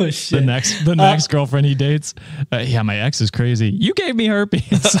 Oh shit. The next girlfriend he dates, yeah, my ex is crazy. You gave me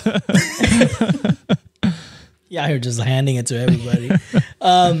herpes. Yeah, you're just handing it to everybody.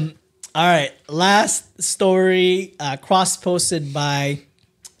 All right, last story cross posted by,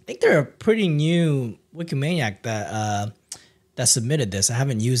 I think they're a pretty new Wikimaniac that that submitted this. I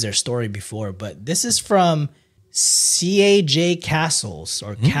haven't used their story before, but this is from CAJ Castles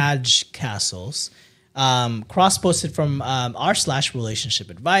or Caj Castles. Cross-posted from r/relationship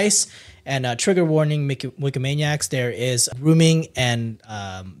advice. And trigger warning, Wikimaniacs, there is grooming and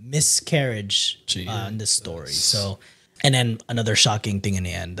miscarriage in this story. So, and then another shocking thing in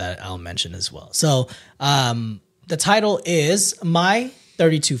the end that I'll mention as well. So the title is My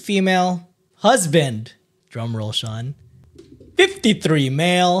 32 Female Husband, drum roll, Sean, 53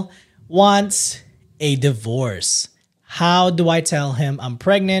 Male, Wants a Divorce. How do I tell him I'm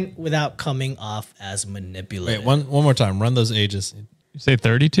pregnant without coming off as manipulative? Wait, one more time. Run those ages. You say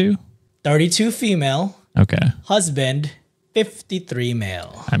 32? 32 female, Okay. husband, 53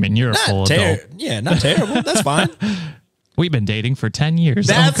 male. I mean, you're a full adult. Yeah, not terrible. That's fine. We've been dating for 10 years.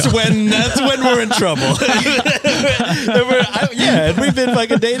 That's when we're in trouble. And we've been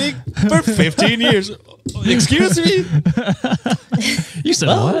fucking dating for 15 years. Excuse me? You said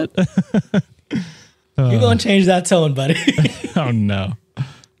what? You're going to change that tone, buddy. Oh, no. All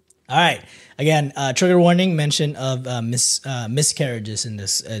right. Again, trigger warning, mention of miscarriages in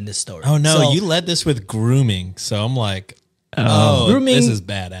this story. Oh no, So, you led this with grooming, so I'm like, Grooming- this is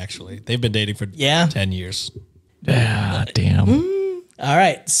bad. Actually, they've been dating for 10 years. Yeah, damn. All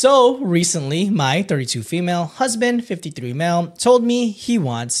right. So recently, my 32 female husband, 53 male, told me he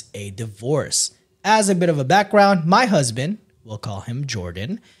wants a divorce. As a bit of a background, my husband, we'll call him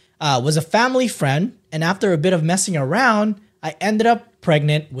Jordan, was a family friend, and after a bit of messing around, I ended up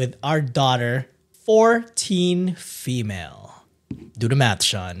pregnant with our daughter, 14 female. Do the math,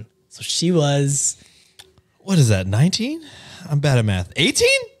 Sean. So she was... What is that? 19? I'm bad at math. 18?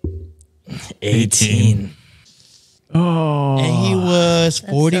 18. Oh. And he was so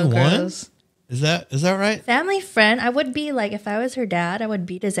 41. gross. Is that right? Family friend, I would be like, if I was her dad, I would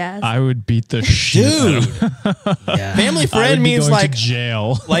beat his ass. I would beat the shit out of him. Yeah. Family I would friend be means going like to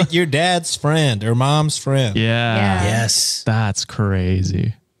jail. like your dad's friend or mom's friend. Yeah. Yes. That's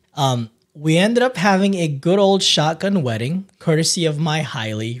crazy. We ended up having a good old shotgun wedding, courtesy of my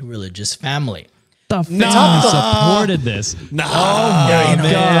highly religious family. The fuck supported this. No, my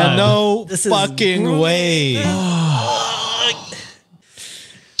man, God. no This is fucking brutal. way.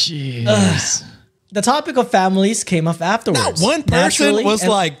 Jeez. The topic of families came up afterwards. Not one person Naturally, was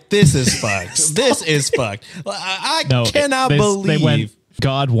and- like, "This is fucked. This is fucked." I No, cannot they believe. went,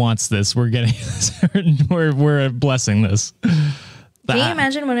 God wants this. We're getting this. we're blessing this. Can you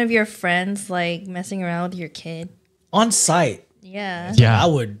imagine one of your friends like messing around with your kid? on site. Yeah. Yeah. I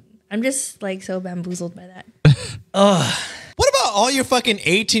would. I'm just like so bamboozled by that. What about all your fucking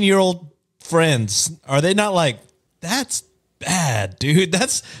 18-year-old friends? Are they not like, that's bad, dude?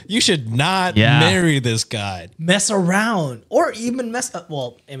 You should not Yeah. marry this guy. Mess around or even mess up.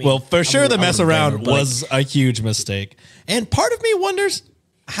 Well, I mean, Well, for sure, the I mess would blame around her, but, like, was a huge mistake. And part of me wonders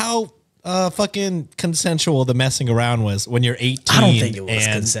how fucking consensual the messing around was when you're 18. I don't think it was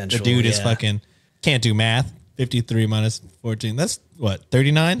and consensual, The dude is yeah. fucking can't do math. 53 minus 14. That's what,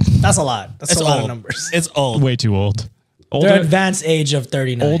 39? that's a lot. That's a lot of numbers. It's old. Way too old. Their Older, advanced age of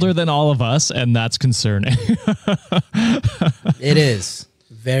 39. older than all of us, and that's concerning. It is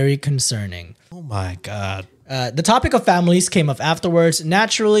very concerning. Oh my God. The topic of families came up afterwards,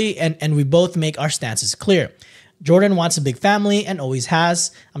 naturally, and we both make our stances clear. Jordan wants a big family and always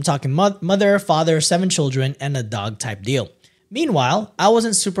has. I'm talking mother, father, 7 children, and a dog type deal. Meanwhile, I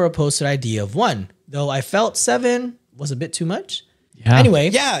wasn't super opposed to the idea of 1, though I felt 7 was a bit too much. Yeah. Anyway,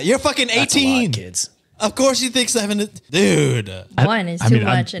 Yeah, you're fucking that's a lot, 18. kids. Of course you think 7 is... Dude. One is I too mean,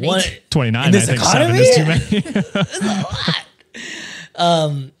 I'm- much. And One- 29, In this I think economy? 7 is too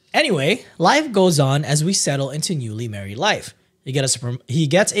many. Anyway, life goes on as we settle into newly married life. He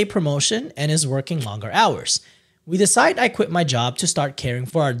gets a promotion and is working longer hours. We decide I quit my job to start caring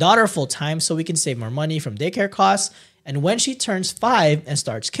for our daughter full time so we can save more money from daycare costs. And when she turns 5 and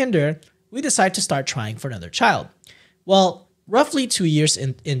starts kinder, we decide to start trying for another child. Well, roughly 2 years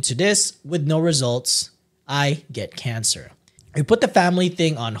into this, with no results, I get cancer. We put the family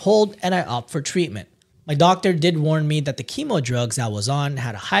thing on hold and I opt for treatment. My doctor did warn me that the chemo drugs I was on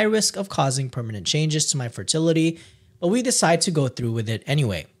had a high risk of causing permanent changes to my fertility, but we decided to go through with it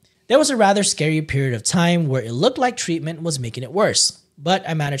anyway. There was a rather scary period of time where it looked like treatment was making it worse, but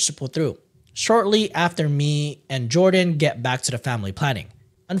I managed to pull through. Shortly after me and Jordan get back to the family planning.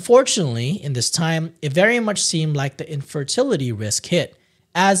 Unfortunately, in this time, it very much seemed like the infertility risk hit,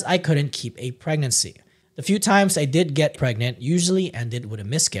 as I couldn't keep a pregnancy. The few times I did get pregnant usually ended with a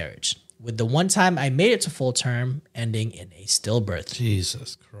miscarriage. with the one time I made it to full term ending in a stillbirth.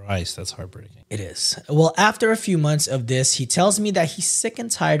 Jesus Christ, that's heartbreaking. It is. Well, after a few months of this, he tells me that he's sick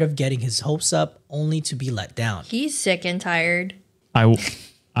and tired of getting his hopes up only to be let down. He's sick and tired. I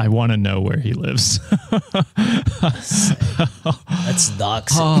want to know where he lives. That's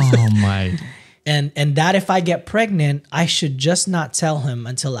doxing. Oh my. And that if I get pregnant, I should just not tell him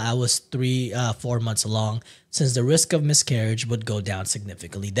until I was 4 months along, since the risk of miscarriage would go down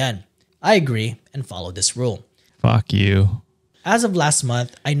significantly then. I agree and follow this rule. Fuck you. As of last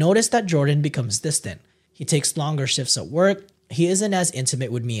month, I noticed that Jordan becomes distant. He takes longer shifts at work, he isn't as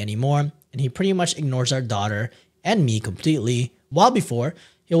intimate with me anymore, and he pretty much ignores our daughter and me completely, while before,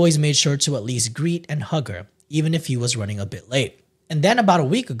 he always made sure to at least greet and hug her, even if he was running a bit late. And then about a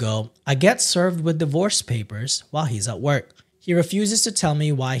week ago, I get served with divorce papers while he's at work. He refuses to tell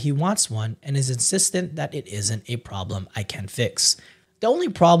me why he wants one and is insistent that it isn't a problem I can fix. The only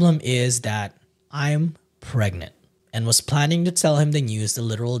problem is that I'm pregnant and was planning to tell him the news the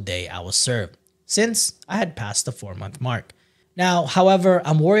literal day I was served, since I had passed the 4-month mark. Now, however,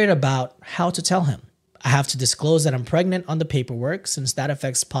 I'm worried about how to tell him. I have to disclose that I'm pregnant on the paperwork since that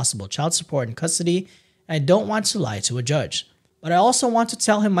affects possible child support and custody, and I don't want to lie to a judge. But I also want to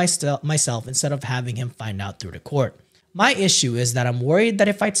tell him myself instead of having him find out through the court. My issue is that I'm worried that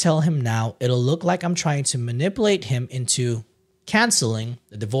if I tell him now, it'll look like I'm trying to manipulate him into canceling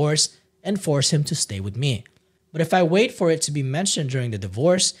the divorce and force him to stay with me. But if I wait for it to be mentioned during the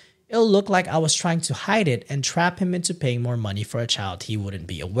divorce, it'll look like I was trying to hide it and trap him into paying more money for a child he wouldn't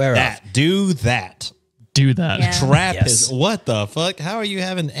be aware of. Do that. Do that. Yeah. Trap Yes. his. What the fuck? How are you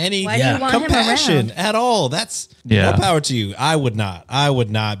having any Why do you want him compassion around? at all? That's more power to you. I would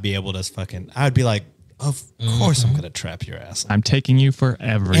not be able to fucking. I would be like, of course I'm gonna trap your ass. I'm taking you for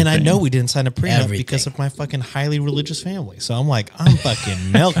everything. And I know we didn't sign a prenup Everything. because of my fucking highly religious family. So I'm like, I'm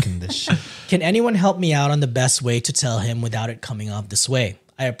fucking milking this shit. Can anyone help me out on the best way to tell him without it coming off this way?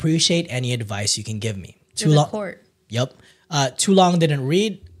 I appreciate any advice you can give me. To the court. Yep. Too long didn't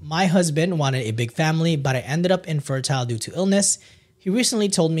read. My husband wanted a big family, but I ended up infertile due to illness. He recently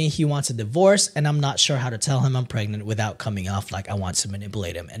told me he wants a divorce, and I'm not sure how to tell him I'm pregnant without coming off like I want to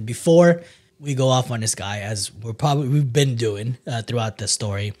manipulate him. And before we go off on this guy, as we've been doing throughout the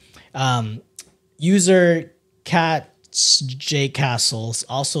story, user Cat J Castles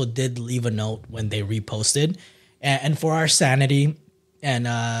also did leave a note when they reposted, and for our sanity and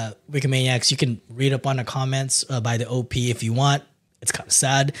Wikimaniacs, you can read up on the comments by the OP if you want. It's kind of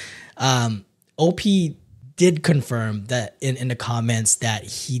sad. OP did confirm that in the comments that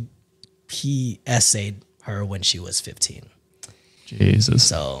he essayed her when she was 15. Jesus.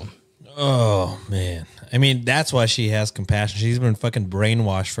 So, Oh man. I mean, that's why she has compassion. She's been fucking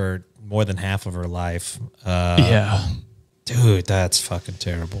brainwashed for more than half of her life. Yeah. Dude, that's fucking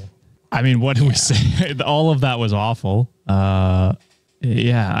terrible. I mean, what do we say? All of that was awful.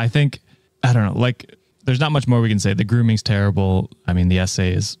 Yeah, I think, I don't know, like, there's not much more we can say. The grooming's terrible. I mean, the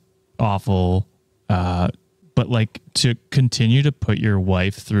essay is awful. But like, to continue to put your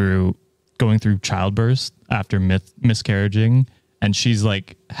wife through going through childbirth after miscarriaging, and she's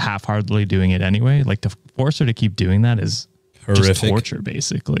like half-heartedly doing it anyway, like to force her to keep doing that is Horrific. just torture,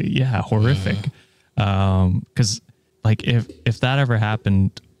 basically. Yeah, horrific. Because like, if that ever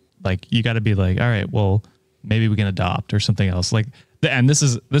happened, like, you got to be like, all right, well, maybe we can adopt or something else. Like, and this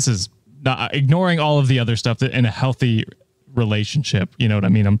is not ignoring all of the other stuff that in a healthy relationship, you know what I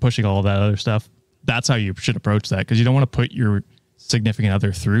mean? I'm pushing all of that other stuff. That's how you should approach that, because you don't want to put your significant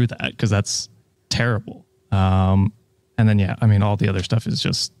other through that, because that's terrible. And then, yeah, I mean, all the other stuff is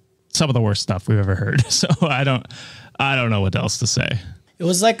just some of the worst stuff we've ever heard. So I don't know what else to say. it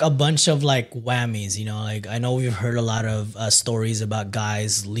was like a bunch of like whammies, you know, like I know we've heard a lot of stories about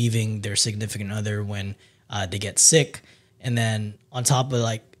guys leaving their significant other when they get sick. And then on top of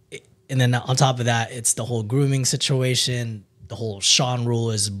that, it's the whole grooming situation. The whole Sean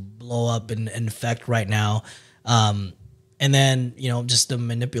rule is blow up in effect right now. And then, you know, just the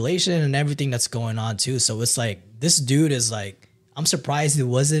manipulation and everything that's going on too. So it's like, this dude is like, I'm surprised it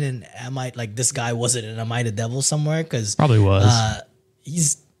wasn't this guy wasn't in Am I the Devil somewhere? Cause Probably was.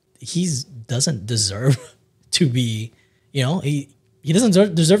 he's doesn't deserve to be, you know, he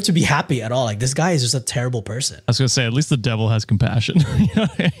doesn't deserve to be happy at all. Like, this guy is just a terrible person. I was gonna say, at least the devil has compassion. You know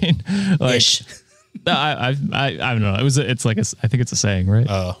what I mean? Like, Ish. I don't know. It's like I think it's a saying, right?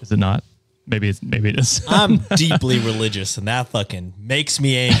 Oh. Is it not? Maybe it is. I'm deeply religious, and that fucking makes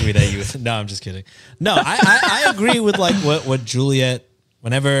me angry that you. No, I'm just kidding. No, I agree with like what Juliet.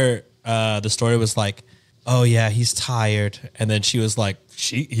 Whenever the story was like, oh yeah, he's tired, and then she was like,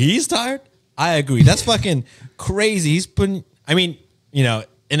 he's tired. I agree. That's fucking crazy. He's putting. I mean, you know,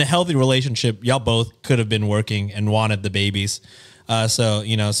 in a healthy relationship, y'all both could have been working and wanted the babies. So,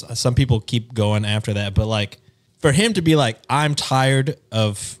 you know, some people keep going after that. But like for him to be like, I'm tired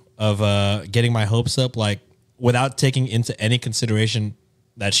of getting my hopes up, like without taking into any consideration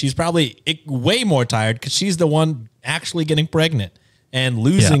that she's probably way more tired because she's the one actually getting pregnant and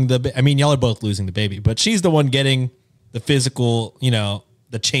losing I mean, y'all are both losing the baby, but she's the one getting the physical, you know,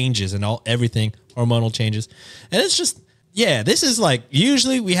 the changes and everything, hormonal changes. And it's just, yeah, this is like,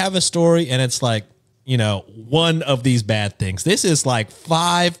 usually we have a story and it's like, you know, one of these bad things. This is like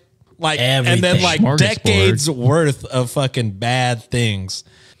 5, like, Everything. and then like Smorgasbord. decades worth of fucking bad things.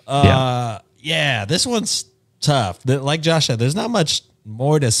 Yeah, this one's tough. Like Josh said, there's not much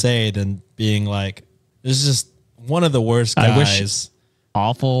more to say than being like, this is just one of the worst guys. I wish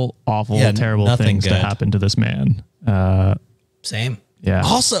awful, Yeah, terrible nothing things good. to happen to this man. Same. Yeah.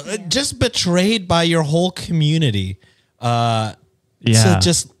 Also, just betrayed by your whole community. So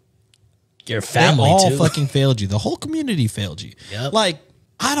just Your they family all too. fucking failed you. The whole community failed you. Yep. Like,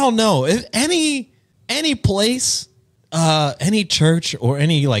 I don't know if any place, any church or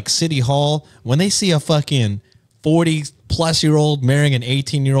any like city hall, when they see a fucking 40-plus-year-old marrying an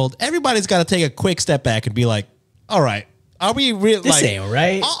 18-year-old, everybody's got to take a quick step back and be like, all right, are we really This like, ain't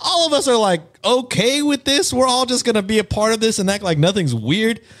right. all of us are like okay with this? We're all just gonna be a part of this and act like nothing's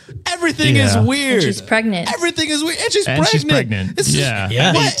weird. Everything is Yeah. weird. And she's pregnant. Everything is weird. And she's And pregnant. she's pregnant. It's just- Yeah.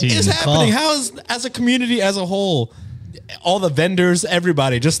 Yeah. What 18. is happening? Call. How is, as a community as a whole, all the vendors,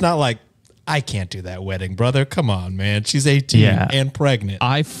 everybody, just not like, I can't do that wedding, brother. Come on, man. She's 18 Yeah. and pregnant.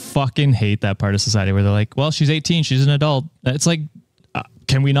 I fucking hate that part of society where they're like, well, she's 18, she's an adult. It's like,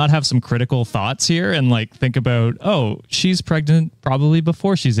 can we not have some critical thoughts here and like think about, oh, she's pregnant probably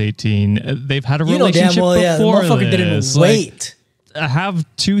before she's 18. They've had a You know relationship damn well, yeah, the before motherfucker didn't this. Like, wait. I have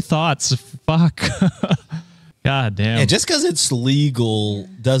 2 thoughts. Fuck. God damn. Yeah, just because it's legal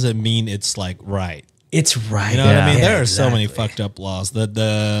doesn't mean it's like right. It's right. You know what I mean? Yeah, There are so many exactly. fucked up laws.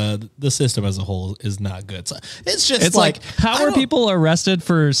 The system as a whole is not good. So it's just It's like, how I are don't- people arrested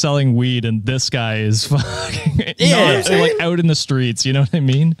for selling weed and this guy is fucking Yeah. not, like out in the streets? You know what I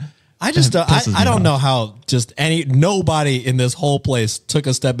mean? I just That pisses I me don't off. know how just nobody in this whole place took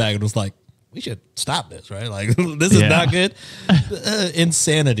a step back and was like, we should stop this, right? Like this is Yeah. not good.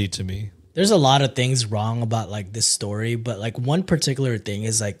 Insanity to me. There's a lot of things wrong about like this story, but like one particular thing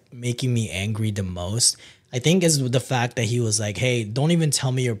is like making me angry the most. I think is the fact that he was like, "Hey, don't even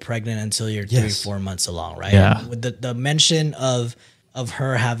tell me you're pregnant until you're Yes. 3-4 months along," right? Yeah. With the mention of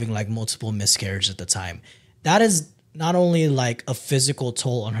her having like multiple miscarriages at the time, that is not only like a physical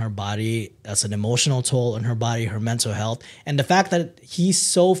toll on her body, that's an emotional toll on her body, her mental health, and the fact that he's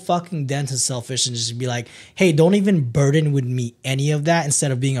so fucking dense and selfish and just be like, "Hey, don't even burden with me any of that,"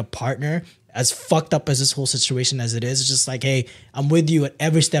 instead of being a partner. As fucked up as this whole situation as it is, it's just like, "Hey, I'm with you at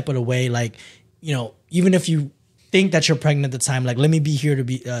every step of the way." Like, you know, even if you think that you're pregnant at the time, like, let me be here to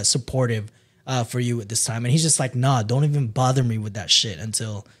be supportive for you at this time. And he's just like, "Nah, don't even bother me with that shit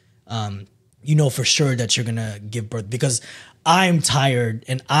until you know for sure that you're gonna give birth, because I'm tired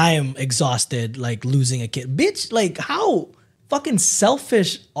and I'm exhausted, like losing a kid." Bitch, like how fucking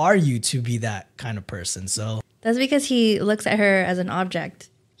selfish are you to be that kind of person? So That's because he looks at her as an object.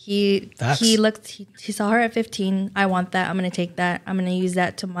 Facts. He saw her at 15. I want that. I'm gonna take that. I'm gonna use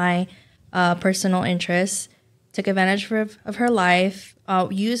that to my personal interests. Took advantage of her life.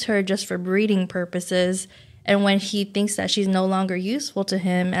 Use her just for breeding purposes. And when he thinks that she's no longer useful to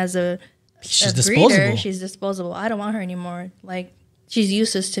him as a she's breeder, disposable. she's disposable. I don't want her anymore. Like, she's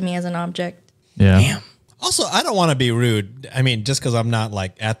useless to me as an object. Yeah. damn. Also, I don't want to be rude. I mean, just because I'm not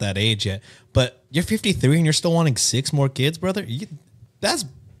like at that age yet, but you're 53 and you're still wanting 6 more kids, brother. That's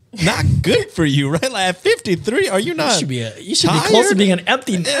not good for you, right? Like at 53, are you not? You should be close to tired? being an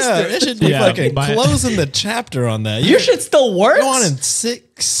empty Yeah, nester. it should be Yeah, fucking but- closing the chapter on that. Your shit still works. You wanting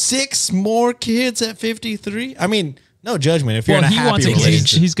six more kids at 53? I mean, no judgment. If you're Well, in a he happy wants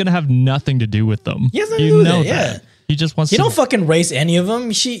relationship, he's going to have nothing to do with them. He has nothing You to do with know it, yeah. that. He just wants He to. don't fucking raise any of them.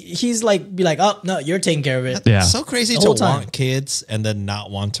 He's like, be like, "Oh no, you're taking care of it." Yeah. so crazy The to whole time. want kids and then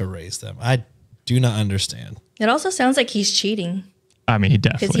not want to raise them. I do not understand. It also sounds like he's cheating I mean, he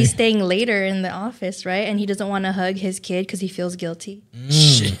because definitely. he's staying later in the office, right? And he doesn't want to hug his kid because he feels guilty.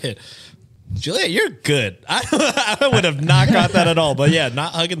 Shit. Julia, you're good. I would have not got that at all. But yeah,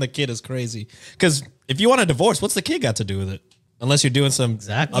 not hugging the kid is crazy. Because if you want a divorce, what's the kid got to do with it? Unless you're doing some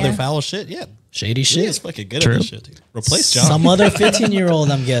Exactly. other Yeah. foul shit. Yeah. Shady Julia's shit. fucking good True. at this shit. Dude. Replace John. Some other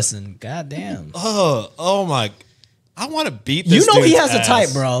 15-year-old, I'm guessing. God damn. Oh my. I want to beat this You know he dude's has a ass.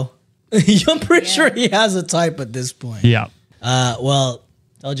 type, bro. I'm pretty sure he has a type at this point. yeah. Well,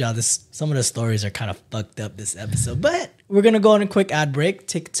 Told y'all some of the stories are kind of fucked up this episode, but we're gonna go on a quick ad break,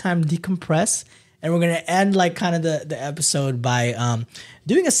 take time to decompress, and we're gonna end like kind of the episode by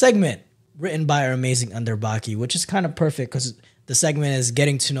doing a segment written by our amazing Underbaki, which is kind of perfect because the segment is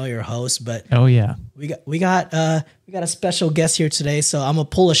getting to know your host. But Oh yeah. we got a special guest here today, so I'm gonna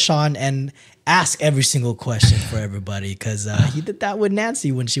pull a Sean and ask every single question for everybody because he did that with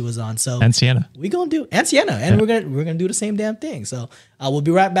Nancy when she was on. So And Sienna. we gonna do and Sienna, and we're gonna do the same damn thing. So we'll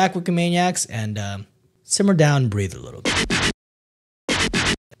be right back with Wikimaniacs and simmer down, and breathe a little bit.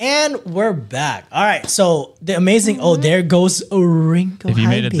 And we're back. All right, so the amazing. Oh, there goes a Ringo. If you Hi,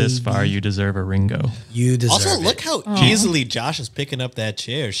 made it this baby. far, you deserve a Ringo. You deserve Also, it. look how easily Josh is picking up that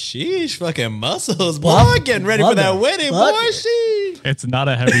chair. Sheesh, fucking muscles, boy. Love- Getting ready love for that it. wedding, Love boy. it. Sheesh. It's not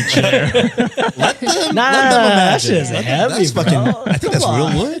a heavy chair. Let them that imagine. shit's heavy, That's bro. fucking, I think that's Come real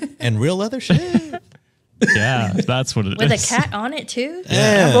on. wood and real leather shit. Yeah, that's what it is. With a cat on it too.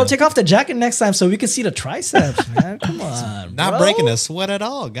 Yeah, bro, take off the jacket next time so we can see the triceps, man. Come on, Not bro. breaking a sweat at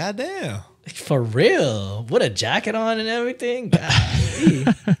all. Goddamn. For real. With a jacket on and everything. Golly.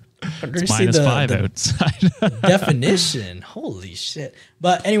 It's -5 outside. definition. Holy shit.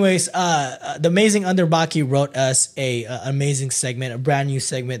 But anyways, the amazing Underbaki wrote us a amazing segment, a brand new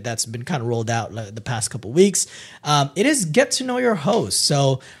segment that's been kind of rolled out the past couple weeks. It is get to know your host.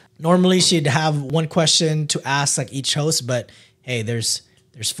 So normally she'd have one question to ask like each host, but hey, there's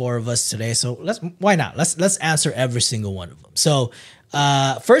 4 of us today, so why not? Let's answer every single one of them. So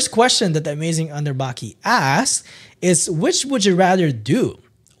first question that the amazing Underbaki asked is, which would you rather do?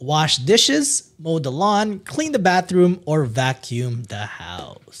 Wash dishes, mow the lawn, clean the bathroom, or vacuum the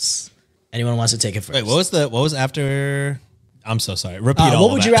house? Anyone wants to take it first? Wait, what was after? I'm so sorry. Repeat all what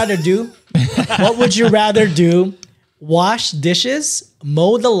of would that. you rather do? What would you rather do? Wash dishes,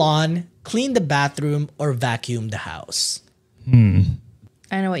 mow the lawn, clean the bathroom, or vacuum the house?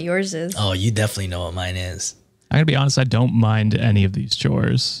 I know what yours is. Oh, you definitely know what mine is. I'm gonna be honest, I don't mind any of these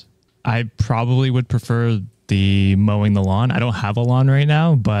chores. I probably would prefer the mowing the lawn. I don't have a lawn right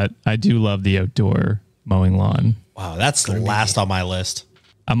now, but I do love the outdoor mowing lawn. Wow, that's the last on my list.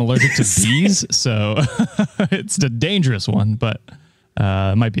 I'm allergic to bees, so it's a dangerous one, but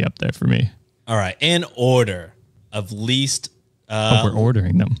it might be up there for me. All right, in order of least. But we're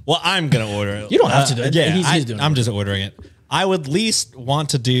ordering them. Well, I'm gonna order it. You don't have to do it. Yeah, He's doing it. I'm just ordering it. I would least want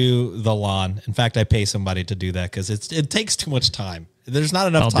to do the lawn. In fact, I pay somebody to do that because it takes too much time. There's not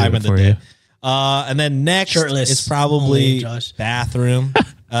enough I'll do time it in the for day. you. And then next Shirtless is probably only, Josh. bathroom.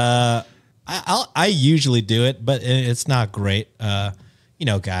 I usually do it, but it's not great. You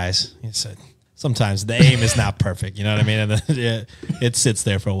know, guys, sometimes the aim is not perfect. You know what I mean? And then it sits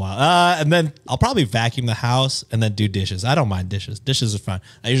there for a while. And then I'll probably vacuum the house and then do dishes. I don't mind dishes. Dishes are fun.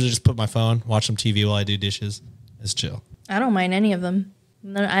 I usually just put my phone, watch some TV while I do dishes. It's chill. I don't mind any of them.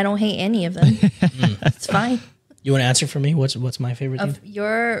 No, I don't hate any of them. It's fine. You want to answer for me? What's my favorite thing?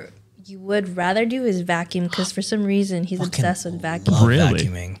 You would rather do is vacuum because for some reason he's obsessed with vacuum. Love Really?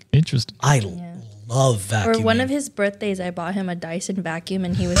 vacuuming. Interesting. I love Or vacuuming. one of his birthdays, I bought him a Dyson vacuum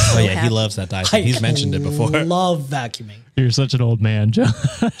and he was so Oh, yeah, happy. he loves that Dyson. He's mentioned it before. Love vacuuming. You're such an old man, Joe.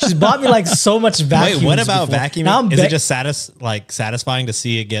 She's bought me like so much vacuums. Wait, what about before. vacuuming? Now I'm Is it just satisfying to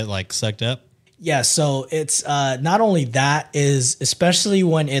see it get like sucked up? Yeah, so it's not only that, is especially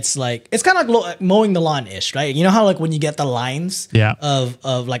when it's like it's kind of like mowing the lawn ish, right? You know how like when you get the lines Yeah.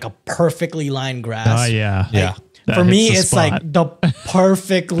 of like a perfectly lined grass. Oh, yeah. Yeah. That For me, hits the it's spot. like the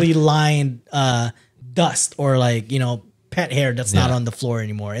perfectly lined dust or like pet hair that's not Yeah. on the floor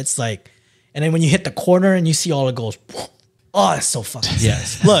anymore. It's like, and then when you hit the corner and you see all it goes. Oh, it's so fucking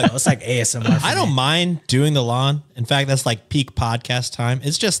Yes. Look, it's like ASMR. For I don't me. mind doing the lawn. In fact, that's like peak podcast time.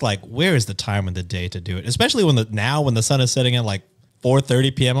 It's just like, where is the time of the day to do it? Especially when the sun is setting at like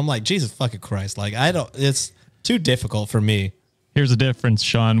 4:30 p.m. I'm like, Jesus fucking Christ. Like it's too difficult for me. Here's the difference,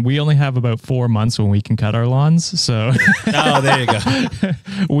 Sean. We only have about 4 months when we can cut our lawns, so Oh, there you go.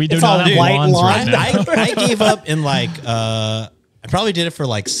 we do It's all not have white lawns lawn. right now. I gave up in like, I probably did it for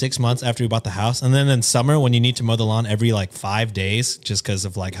like 6 months after we bought the house. And then in summer when you need to mow the lawn every like 5 days, just because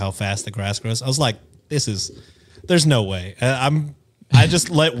of like how fast the grass grows, I was like, there's no way. I just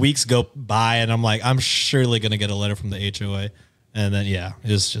let weeks go by and I'm like, I'm surely going to get a letter from the HOA. And then, yeah,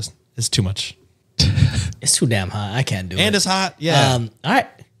 it's too much. It's too damn hot. I can't do it. And it's hot. Yeah. All right.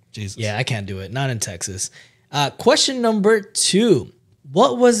 Jesus. Yeah, I can't do it. Not in Texas. Question number 2.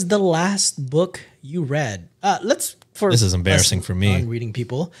 What was the last book you read? This is embarrassing for me. Reading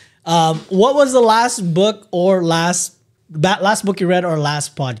people. What was the last book or last book you read or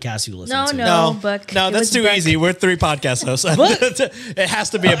last podcast you listened to? No, book. No, It that's was too book. easy. We're 3 podcast hosts. It has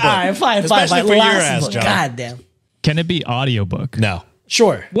to be a book. All right, fine. Especially for your Last ass, book. John. God damn. Can it be audiobook? No.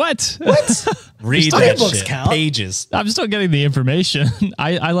 Sure. What? Read that Audiobooks shit. count. Pages. I'm still getting the information.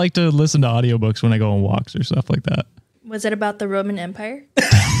 I like to listen to audiobooks when I go on walks or stuff like that. Was it about the Roman Empire?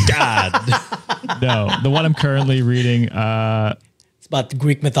 God. No, the one I'm currently reading. It's about the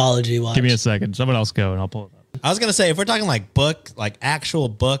Greek mythology. Watch. Give me a second. Someone else go and I'll pull it up. I was gonna say, if we're talking like book, like actual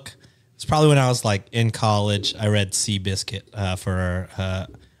book, it's probably when I was like in college. I read Seabiscuit for. I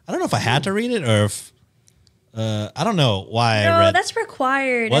don't know if I had to read it or if. I don't know why I No, read. that's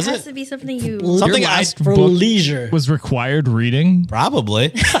required. Was it has it? to be something you. Something Your I last For book leisure. was required reading.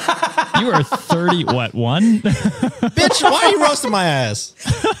 probably. You are 30. What one? Bitch, why are you roasting my ass?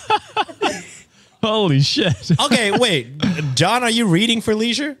 Holy shit! Okay, wait, John, are you reading for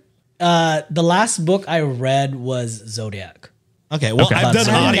leisure? The last book I read was Zodiac. Okay, well, Okay. I've done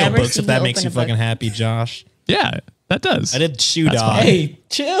I've never audiobooks seen if that you makes open you a book. fucking happy, Josh. Yeah, that does. I did Shoe That's Dog, fine. Hey,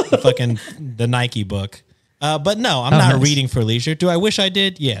 chill. fucking the Nike book. But no, I'm not nice. reading for leisure. Do I wish I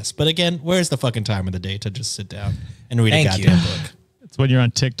did? Yes. But again, where's the fucking time of the day to just sit down and read Thank a you. goddamn book? It's when you're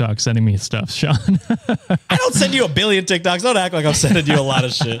on TikTok sending me stuff, Sean. I don't send you a billion TikToks. Don't act like I'm sending you a lot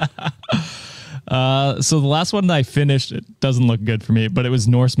of shit. So the last one that I finished, it doesn't look good for me, but it was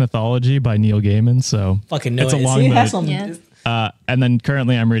Norse Mythology by Neil Gaiman. So Fucking know it's it. along See, it the, has some- Yeah. and then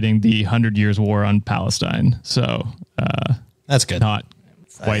currently I'm reading the 100 Years War on Palestine. So That's good. not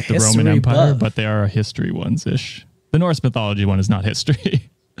quite the history Roman Empire, buff. but they are history ones-ish. The Norse mythology one is not history.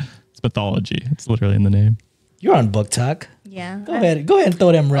 It's mythology. It's literally in the name. You're on book talk. Yeah. Go ahead and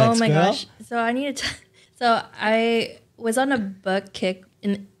throw them recs, Oh my girl. gosh. So I needed to. So I was on a book kick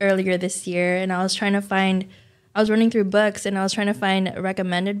earlier this year, and I was trying to find. I was running through books, and I was trying to find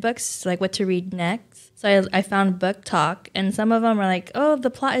recommended books, like what to read next. So I found Book Talk, and some of them are like, "Oh, the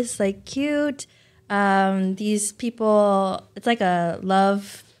plot is like cute. These people, it's like a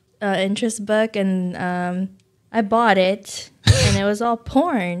love interest book, and I bought it, and it was all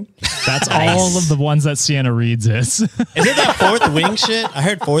porn." That's all of the ones that Sienna reads is. Is it that Fourth Wing shit? I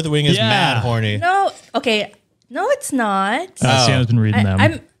heard Fourth Wing is Yeah. mad horny. No, okay, no, it's not. Sienna's been reading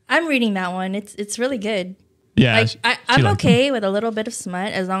them. I'm reading that one. It's really good. yeah, Like she I'm liked okay with a little bit of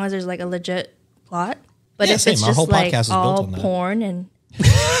smut as long as there's like a legit plot. But Yeah, if same. it's Our just whole like podcast is built all on that. porn and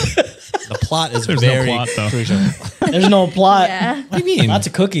The plot is There's no very plot, though. crucial. There's no plot. yeah, What do you mean? Lots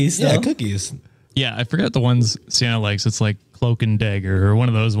of cookies. yeah, though. cookies. Yeah, I forget the ones Sienna likes. It's like Cloak and Dagger or one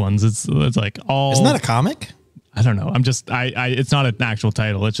of those ones. It's like all. Isn't that a comic? I don't know. I'm just I. It's not an actual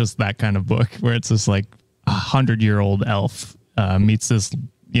title. It's just that kind of book where it's this like 100-year-old elf meets this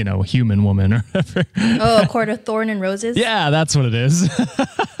human woman or whatever. oh, A Court of Thorn and Roses. Yeah, that's what it is.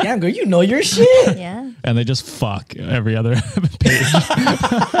 Damn, girl, you know your shit. yeah, And they just fuck every other page.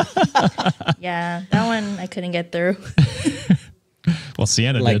 yeah. That one I couldn't get through. Well,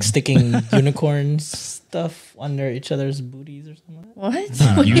 Sienna Like did. sticking unicorn stuff under each other's booties or something. What?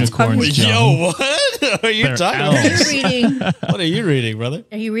 What are you talking unicorns, about? John. Yo, what are you They're talking elves. What are about? you reading? What are you reading, brother?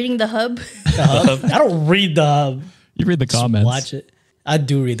 Are you reading The Hub? The Hub. I don't read the Hub. You read the comments. Watch it. I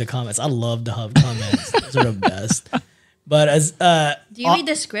do read the comments. I love the Hub comments. Those are the best. But as Do you read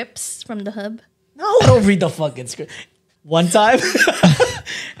the scripts from The Hub? no, I don't read the fucking script. One time,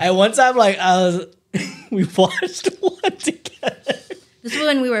 like we watched one together. This was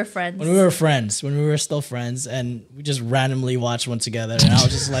when we were friends. When we were still friends, and we just randomly watched one together. And I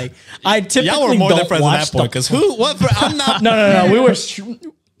was just like, I typically Y'all were more don't than friends at watch that point. Because who? What? I'm not. No.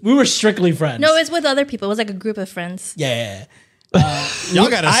 We were strictly friends. No, it's with other people. It was like a group of friends. yeah. Y'all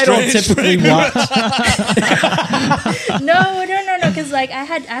got a I don't strange typically watch. No. Because like I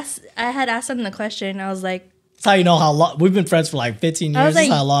had asked them the question. I was like, That's how you know how long we've been friends for like 15 I years. was That's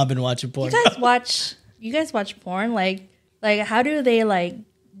like, how long I've been watching porn. you guys watch porn? Like how do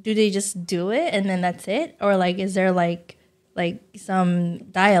they just do it and then that's it? Or like is there like some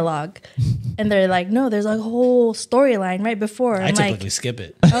dialogue? And they're like, no, there's a whole storyline right before. I I'm typically like, skip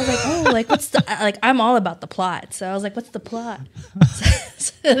it. I was like, oh, like what's the like? I'm all about the plot, so I was like, what's the plot?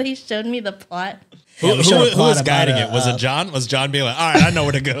 So they showed me the plot. Yeah, we showed a Who was plot about guiding a, it? Was it John? Was John being like, all right, I know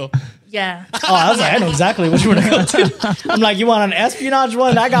where to go? Yeah, Oh, I was like, I know exactly what you want to go to. I'm like, you want an espionage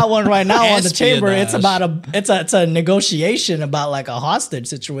one? I got one right now on the chamber. It's Espionage. about it's a negotiation about like a hostage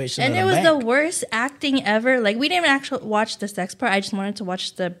situation. and at it a was bank. the worst acting ever. Like we didn't even actually watch the sex part. I just wanted to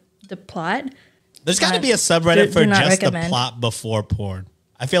watch the plot. There's got to be a do subreddit for not just the recommend. plot before porn.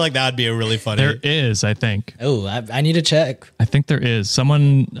 I feel like that would be a really funny. There is, I think. Oh, I need to check. I think there is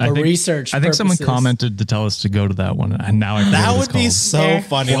someone. I think, research I think someone purposes. commented to tell us to go to that one, and now I forget That what would it's be called. so There.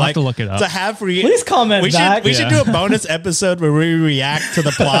 funny. We'll have like to look it up. to have Please comment back. We should Yeah. do a bonus episode where we react to the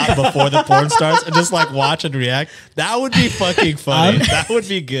plot before the porn starts and just like watch and react. That would be fucking funny. That would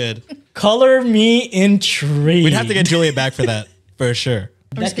be good. Color me intrigued. We'd have to get Julia back for that for sure.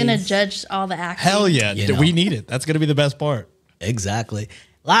 I'm just gonna judge all the acting. Hell yeah, You know. we need it. That's gonna be the best part. Exactly.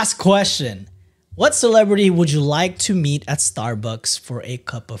 Last question. What celebrity would you like to meet at Starbucks for a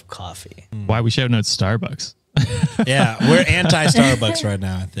cup of coffee? Why we shouting out Starbucks? Yeah, we're anti Starbucks right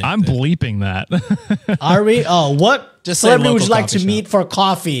now. I think I'm bleeping that. Are we? Oh, what Just say celebrity would you local like to coffee meet for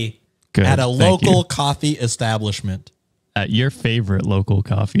coffee? Good. at a Thank you. local coffee establishment. At your favorite local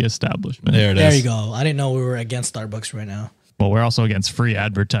coffee establishment. There it is. There you go. I didn't know we were against Starbucks right now. Well, we're also against free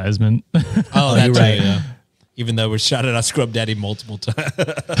advertisement. Oh, that's you're right. right. Yeah. Even though we shouted out Scrub Daddy multiple times.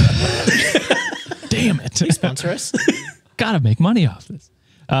 Damn it. Sponsor us. Gotta make money off this.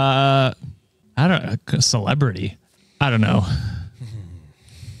 I don't know. A celebrity. I don't know.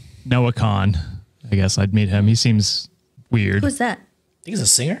 Noah Khan. I guess I'd meet him. He seems weird. Who's that? I think he's a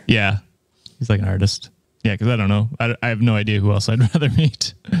singer. Yeah. He's like an artist. Yeah, because I don't know. I have no idea who else I'd rather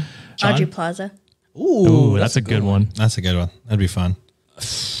meet. John? Audrey Plaza. Ooh, that's a good one. That's a good one. That'd be fun.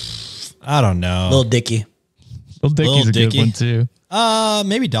 I don't know. Lil Dicky. Lil Dicky's Lil a Dicky. good one too.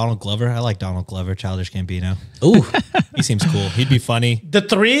 Maybe Donald Glover. I like Donald Glover, Childish Gambino. Ooh. He seems cool. He'd be funny. The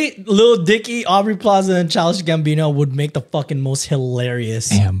three, Lil Dicky, Aubrey Plaza, and Childish Gambino, would make the fucking most hilarious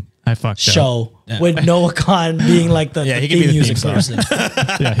Damn. I fucked up. show with Noah Khan being like the, Yeah, the he could be theme the music theme song.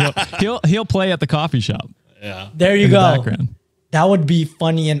 person. Yeah, he'll play at the coffee shop There you in the go. background. That would be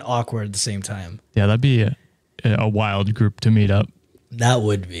funny and awkward at the same time. Yeah, that'd be a wild group to meet up. That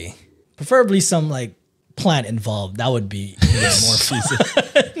would be. Preferably some like plant involved. That would be even more fun.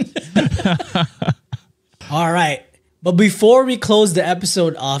 All right. But before we close the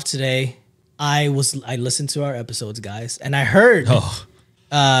episode off today, I listened to our episodes, guys, and I heard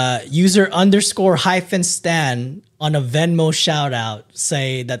user _Stan on a Venmo shout out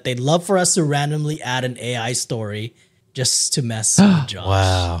say that they'd love for us to randomly add an AI story just to mess with Josh.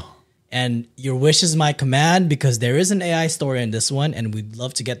 Wow. And your wish is my command because there is an AI story in this one, and we'd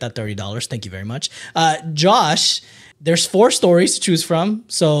love to get that $30. Thank you very much. Josh, there's 4 stories to choose from,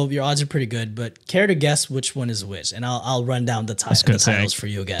 so your odds are pretty good, but care to guess which one is which? And I'll run down the titles for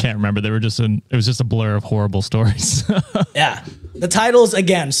you again. Can't remember. They were it was just a blur of horrible stories. Yeah. The titles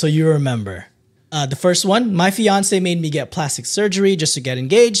again, so you remember. The first one, my fiance made me get plastic surgery just to get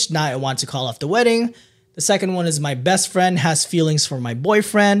engaged. Now I want to call off the wedding. The second one is my best friend has feelings for my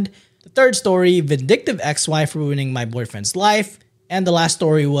boyfriend. The third story, vindictive ex-wife ruining my boyfriend's life. And the last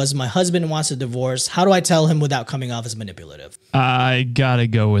story was my husband wants a divorce. How do I tell him without coming off as manipulative? I gotta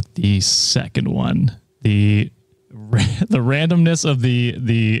go with the second one. The randomness of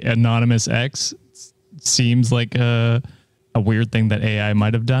the anonymous ex seems like a weird thing that AI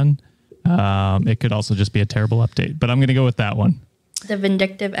might have done. It could also just be a terrible update, but I'm gonna go with that one. The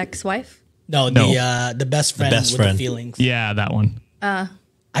vindictive ex-wife. No. The best friend with the feelings. Yeah, that one.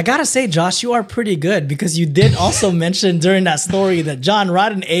 I gotta say, Josh, you are pretty good because you did also mention during that story that John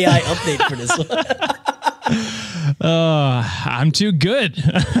wrote an AI update for this one. I'm too good.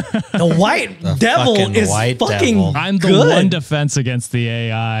 The white devil fucking is white fucking devil. I'm the good. one defense against the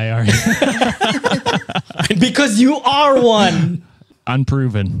AI. Because you are one.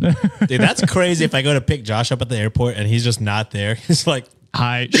 Unproven. Dude, that's crazy if I go to pick Josh up at the airport and he's just not there. He's like,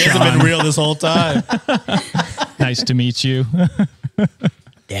 Hi, he hasn't Sean. been real this whole time. Nice to meet you.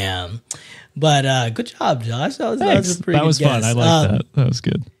 Damn. But good job, Josh. That was Thanks. a pretty That was good fun. guess. I like that. That was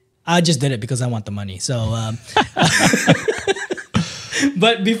good. I just did it because I want the money. So,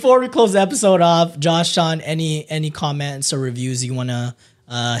 but before we close the episode off, Josh, Sean, any comments or reviews you want to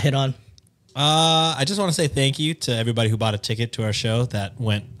hit on? I just want to say thank you to everybody who bought a ticket to our show. That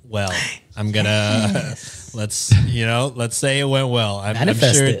went well. I'm gonna let's say it went well. I'm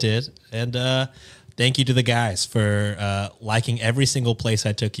Manifest sure it. it did. And thank you to the guys for liking every single place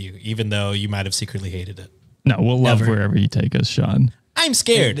I took you, even though you might have secretly hated it. No, we'll love Never. wherever you take us, Sean. I'm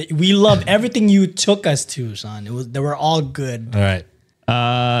scared. We love everything you took us to, Sean. They were all good. All right.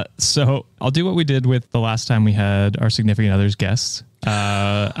 So I'll do what we did with the last time we had our significant others guests.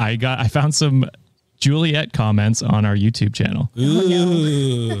 I found some Juliet comments on our YouTube channel.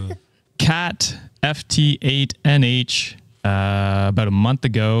 Ooh. Cat FT8NH about a month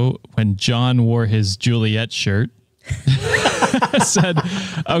ago when John wore his Juliet shirt said,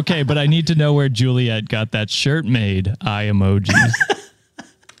 okay, but I need to know where Juliet got that shirt made. Eye emojis.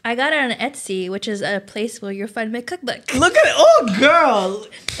 I got it on Etsy, which is a place where you'll find my cookbook. Look at it. Oh, girl.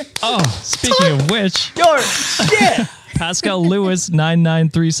 Oh, speaking of which, Your shit. Pascal Lewis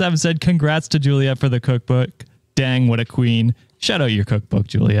 9937 said, congrats to Juliet for the cookbook. Dang, what a queen. Shout out your cookbook,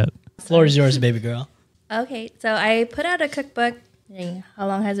 Juliet. Floor is yours, baby girl. Okay, so I put out a cookbook. How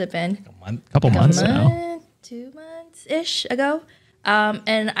long has it been? Couple months now. 2 months-ish ago.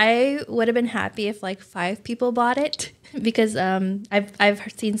 And I would have been happy if like 5 people bought it. because I've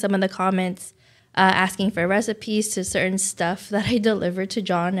seen some of the comments asking for recipes to certain stuff that I deliver to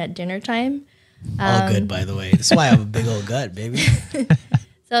John at dinner time. All good, by the way. That's why I have a big old gut, baby.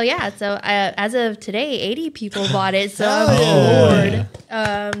 So yeah, as of today, 80 people bought it. So I'm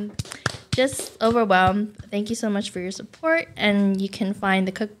bored. Just overwhelmed. Thank you so much for your support. And you can find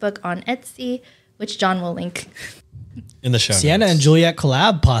the cookbook on Etsy, which John will link in the show. Sienna notes. and Juliet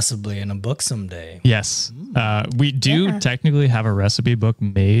collab possibly in a book someday. Yes. We do technically have a recipe book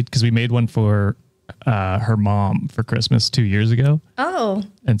made because we made one for her mom for Christmas 2 years ago. Oh.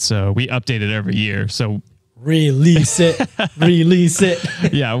 And so we update it every year. So Release it. Release it.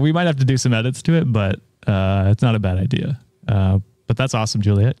 yeah, we might have to do some edits to it, but it's not a bad idea. But that's awesome,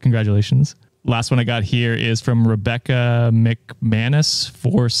 Juliet. Congratulations. Last one I got here is from Rebecca McManus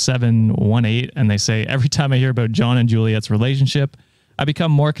 4718, and they say, every time I hear about John and Juliet's relationship, I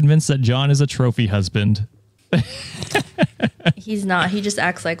become more convinced that John is a trophy husband. He's not. He just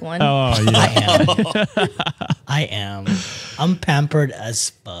acts like one. Oh, yeah. I am. I'm pampered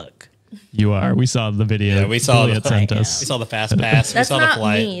as fuck. You are. We saw the video. Yeah, we saw Juliet the- sent I us. We saw the fast pass. That's we saw the not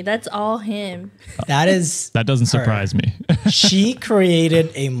flight. me. That's all him. That is That doesn't her. surprise me. She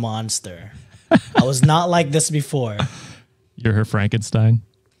created a monster. I was not like this before. You're her Frankenstein.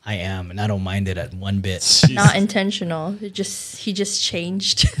 I am, and I don't mind it at one bit. Not intentional. He just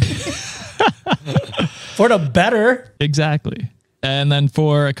changed. For the better. Exactly. And then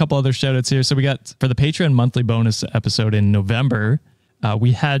for a couple other shout outs here. So we got for the Patreon monthly bonus episode in November,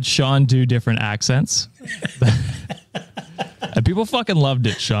 we had Sean do different accents. And people fucking loved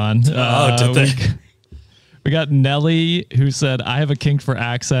it, Sean. Did they? We got Nelly who said, I have a kink for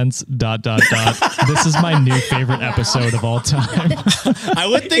accents, ... This is my new favorite episode of all time. I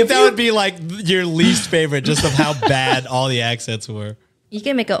would think that would be like your least favorite, just of how bad all the accents were. You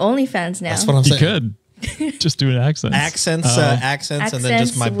can make an OnlyFans now. That's what I'm You saying. could just do an accent. Accents, and then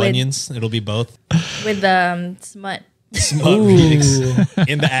just my Accents with- bunions. It'll be both. with smut. Smut readings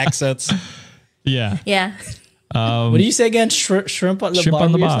in the accents. Yeah. Yeah. What do you say again? Shrimp on the Shrimp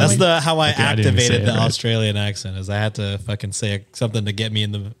on the barbie or bar. That's something? how I Okay, I didn't even say activated it the right. Australian accent. Is I had to fucking say something to get me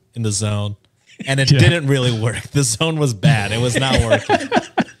in the zone, and it Yeah. didn't really work. The zone was bad. It was not working.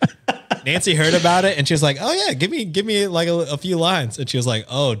 Nancy heard about it and she was like, "Oh yeah, give me like a few lines." And she was like,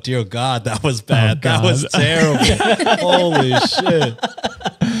 "Oh dear God, that was bad. That God. was terrible. Holy shit!"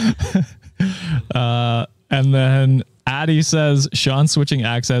 And then Addie says, Sean switching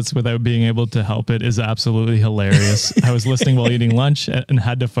accents without being able to help it is absolutely hilarious. I was listening while eating lunch and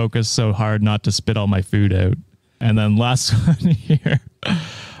had to focus so hard not to spit all my food out. And then last one here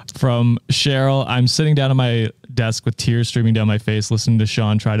from Cheryl, I'm sitting down at my desk with tears streaming down my face, listening to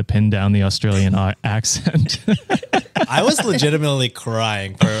Sean try to pin down the Australian accent. I was legitimately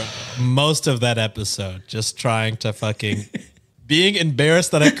crying for most of that episode, just trying to fucking being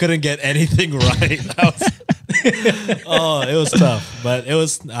embarrassed that I couldn't get anything right. It was tough, but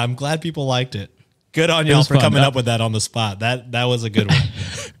I'm glad people liked it. Good on y'all was for fun. coming up with that on the spot. That was a good one.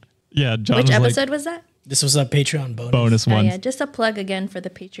 Yeah, John Which was episode like, was that? This was a Patreon bonus. bonus Oh one. yeah, just a plug again for the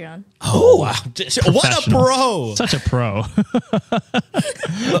Patreon. Oh wow! What a Professional. pro! Such a pro.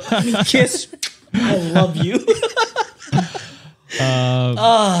 Kiss. I love you.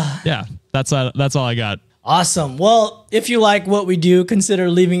 Yeah, that's all I got. Awesome. Well, if you like what we do,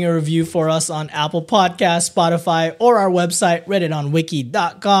 consider leaving a review for us on Apple Podcasts, Spotify, or our website,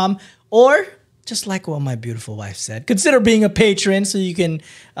 redditonwiki.com. Or, just like what my beautiful wife said, consider being a patron so you can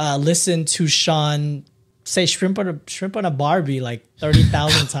listen to Sean say shrimp on a Barbie like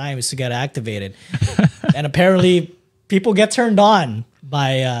 30,000 times to get activated. And apparently people get turned on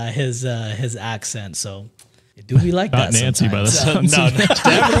by his accent. So do we like Not that Nancy by the sometimes? sounds. No,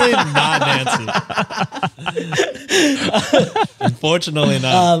 definitely not Nancy. Unfortunately,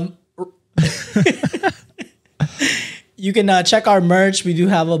 not. You can check our merch. We do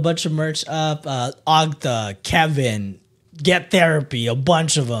have a bunch of merch up. Ogda, Kevin, Get Therapy, a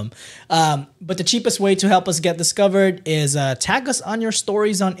bunch of them. But the cheapest way to help us get discovered is tag us on your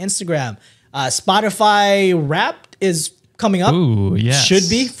stories on Instagram. Spotify Wrapped is coming up. Ooh, yes. Should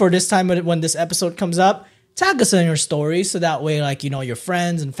be for this time when this episode comes up. Tag us in your stories so that way, like, your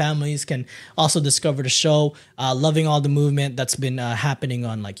friends and families can also discover the show. Loving all the movement that's been happening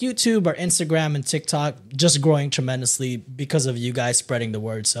on like YouTube or Instagram and TikTok, just growing tremendously because of you guys spreading the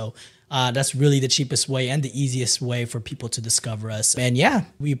word. So that's really the cheapest way and the easiest way for people to discover us. And yeah,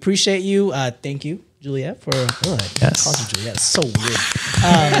 we appreciate you. Thank you, Juliet, for Yes. called you Juliet. It's so weird.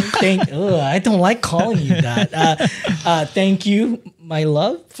 I don't like calling you that. Thank you, my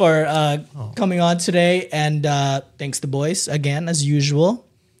love, for coming on today, and thanks the boys again as usual.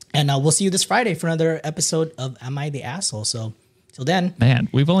 And we'll see you this Friday for another episode of Am I the Asshole? So till then. Man,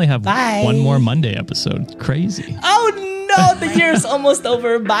 we've only have Bye. one more Monday episode. Crazy. Oh no, the year's almost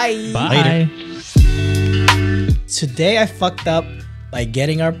over. Bye. Bye. Today I fucked up by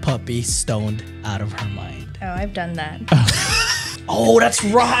getting our puppy stoned out of her mind. Oh, I've done that. Oh, that's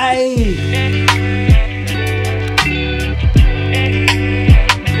right.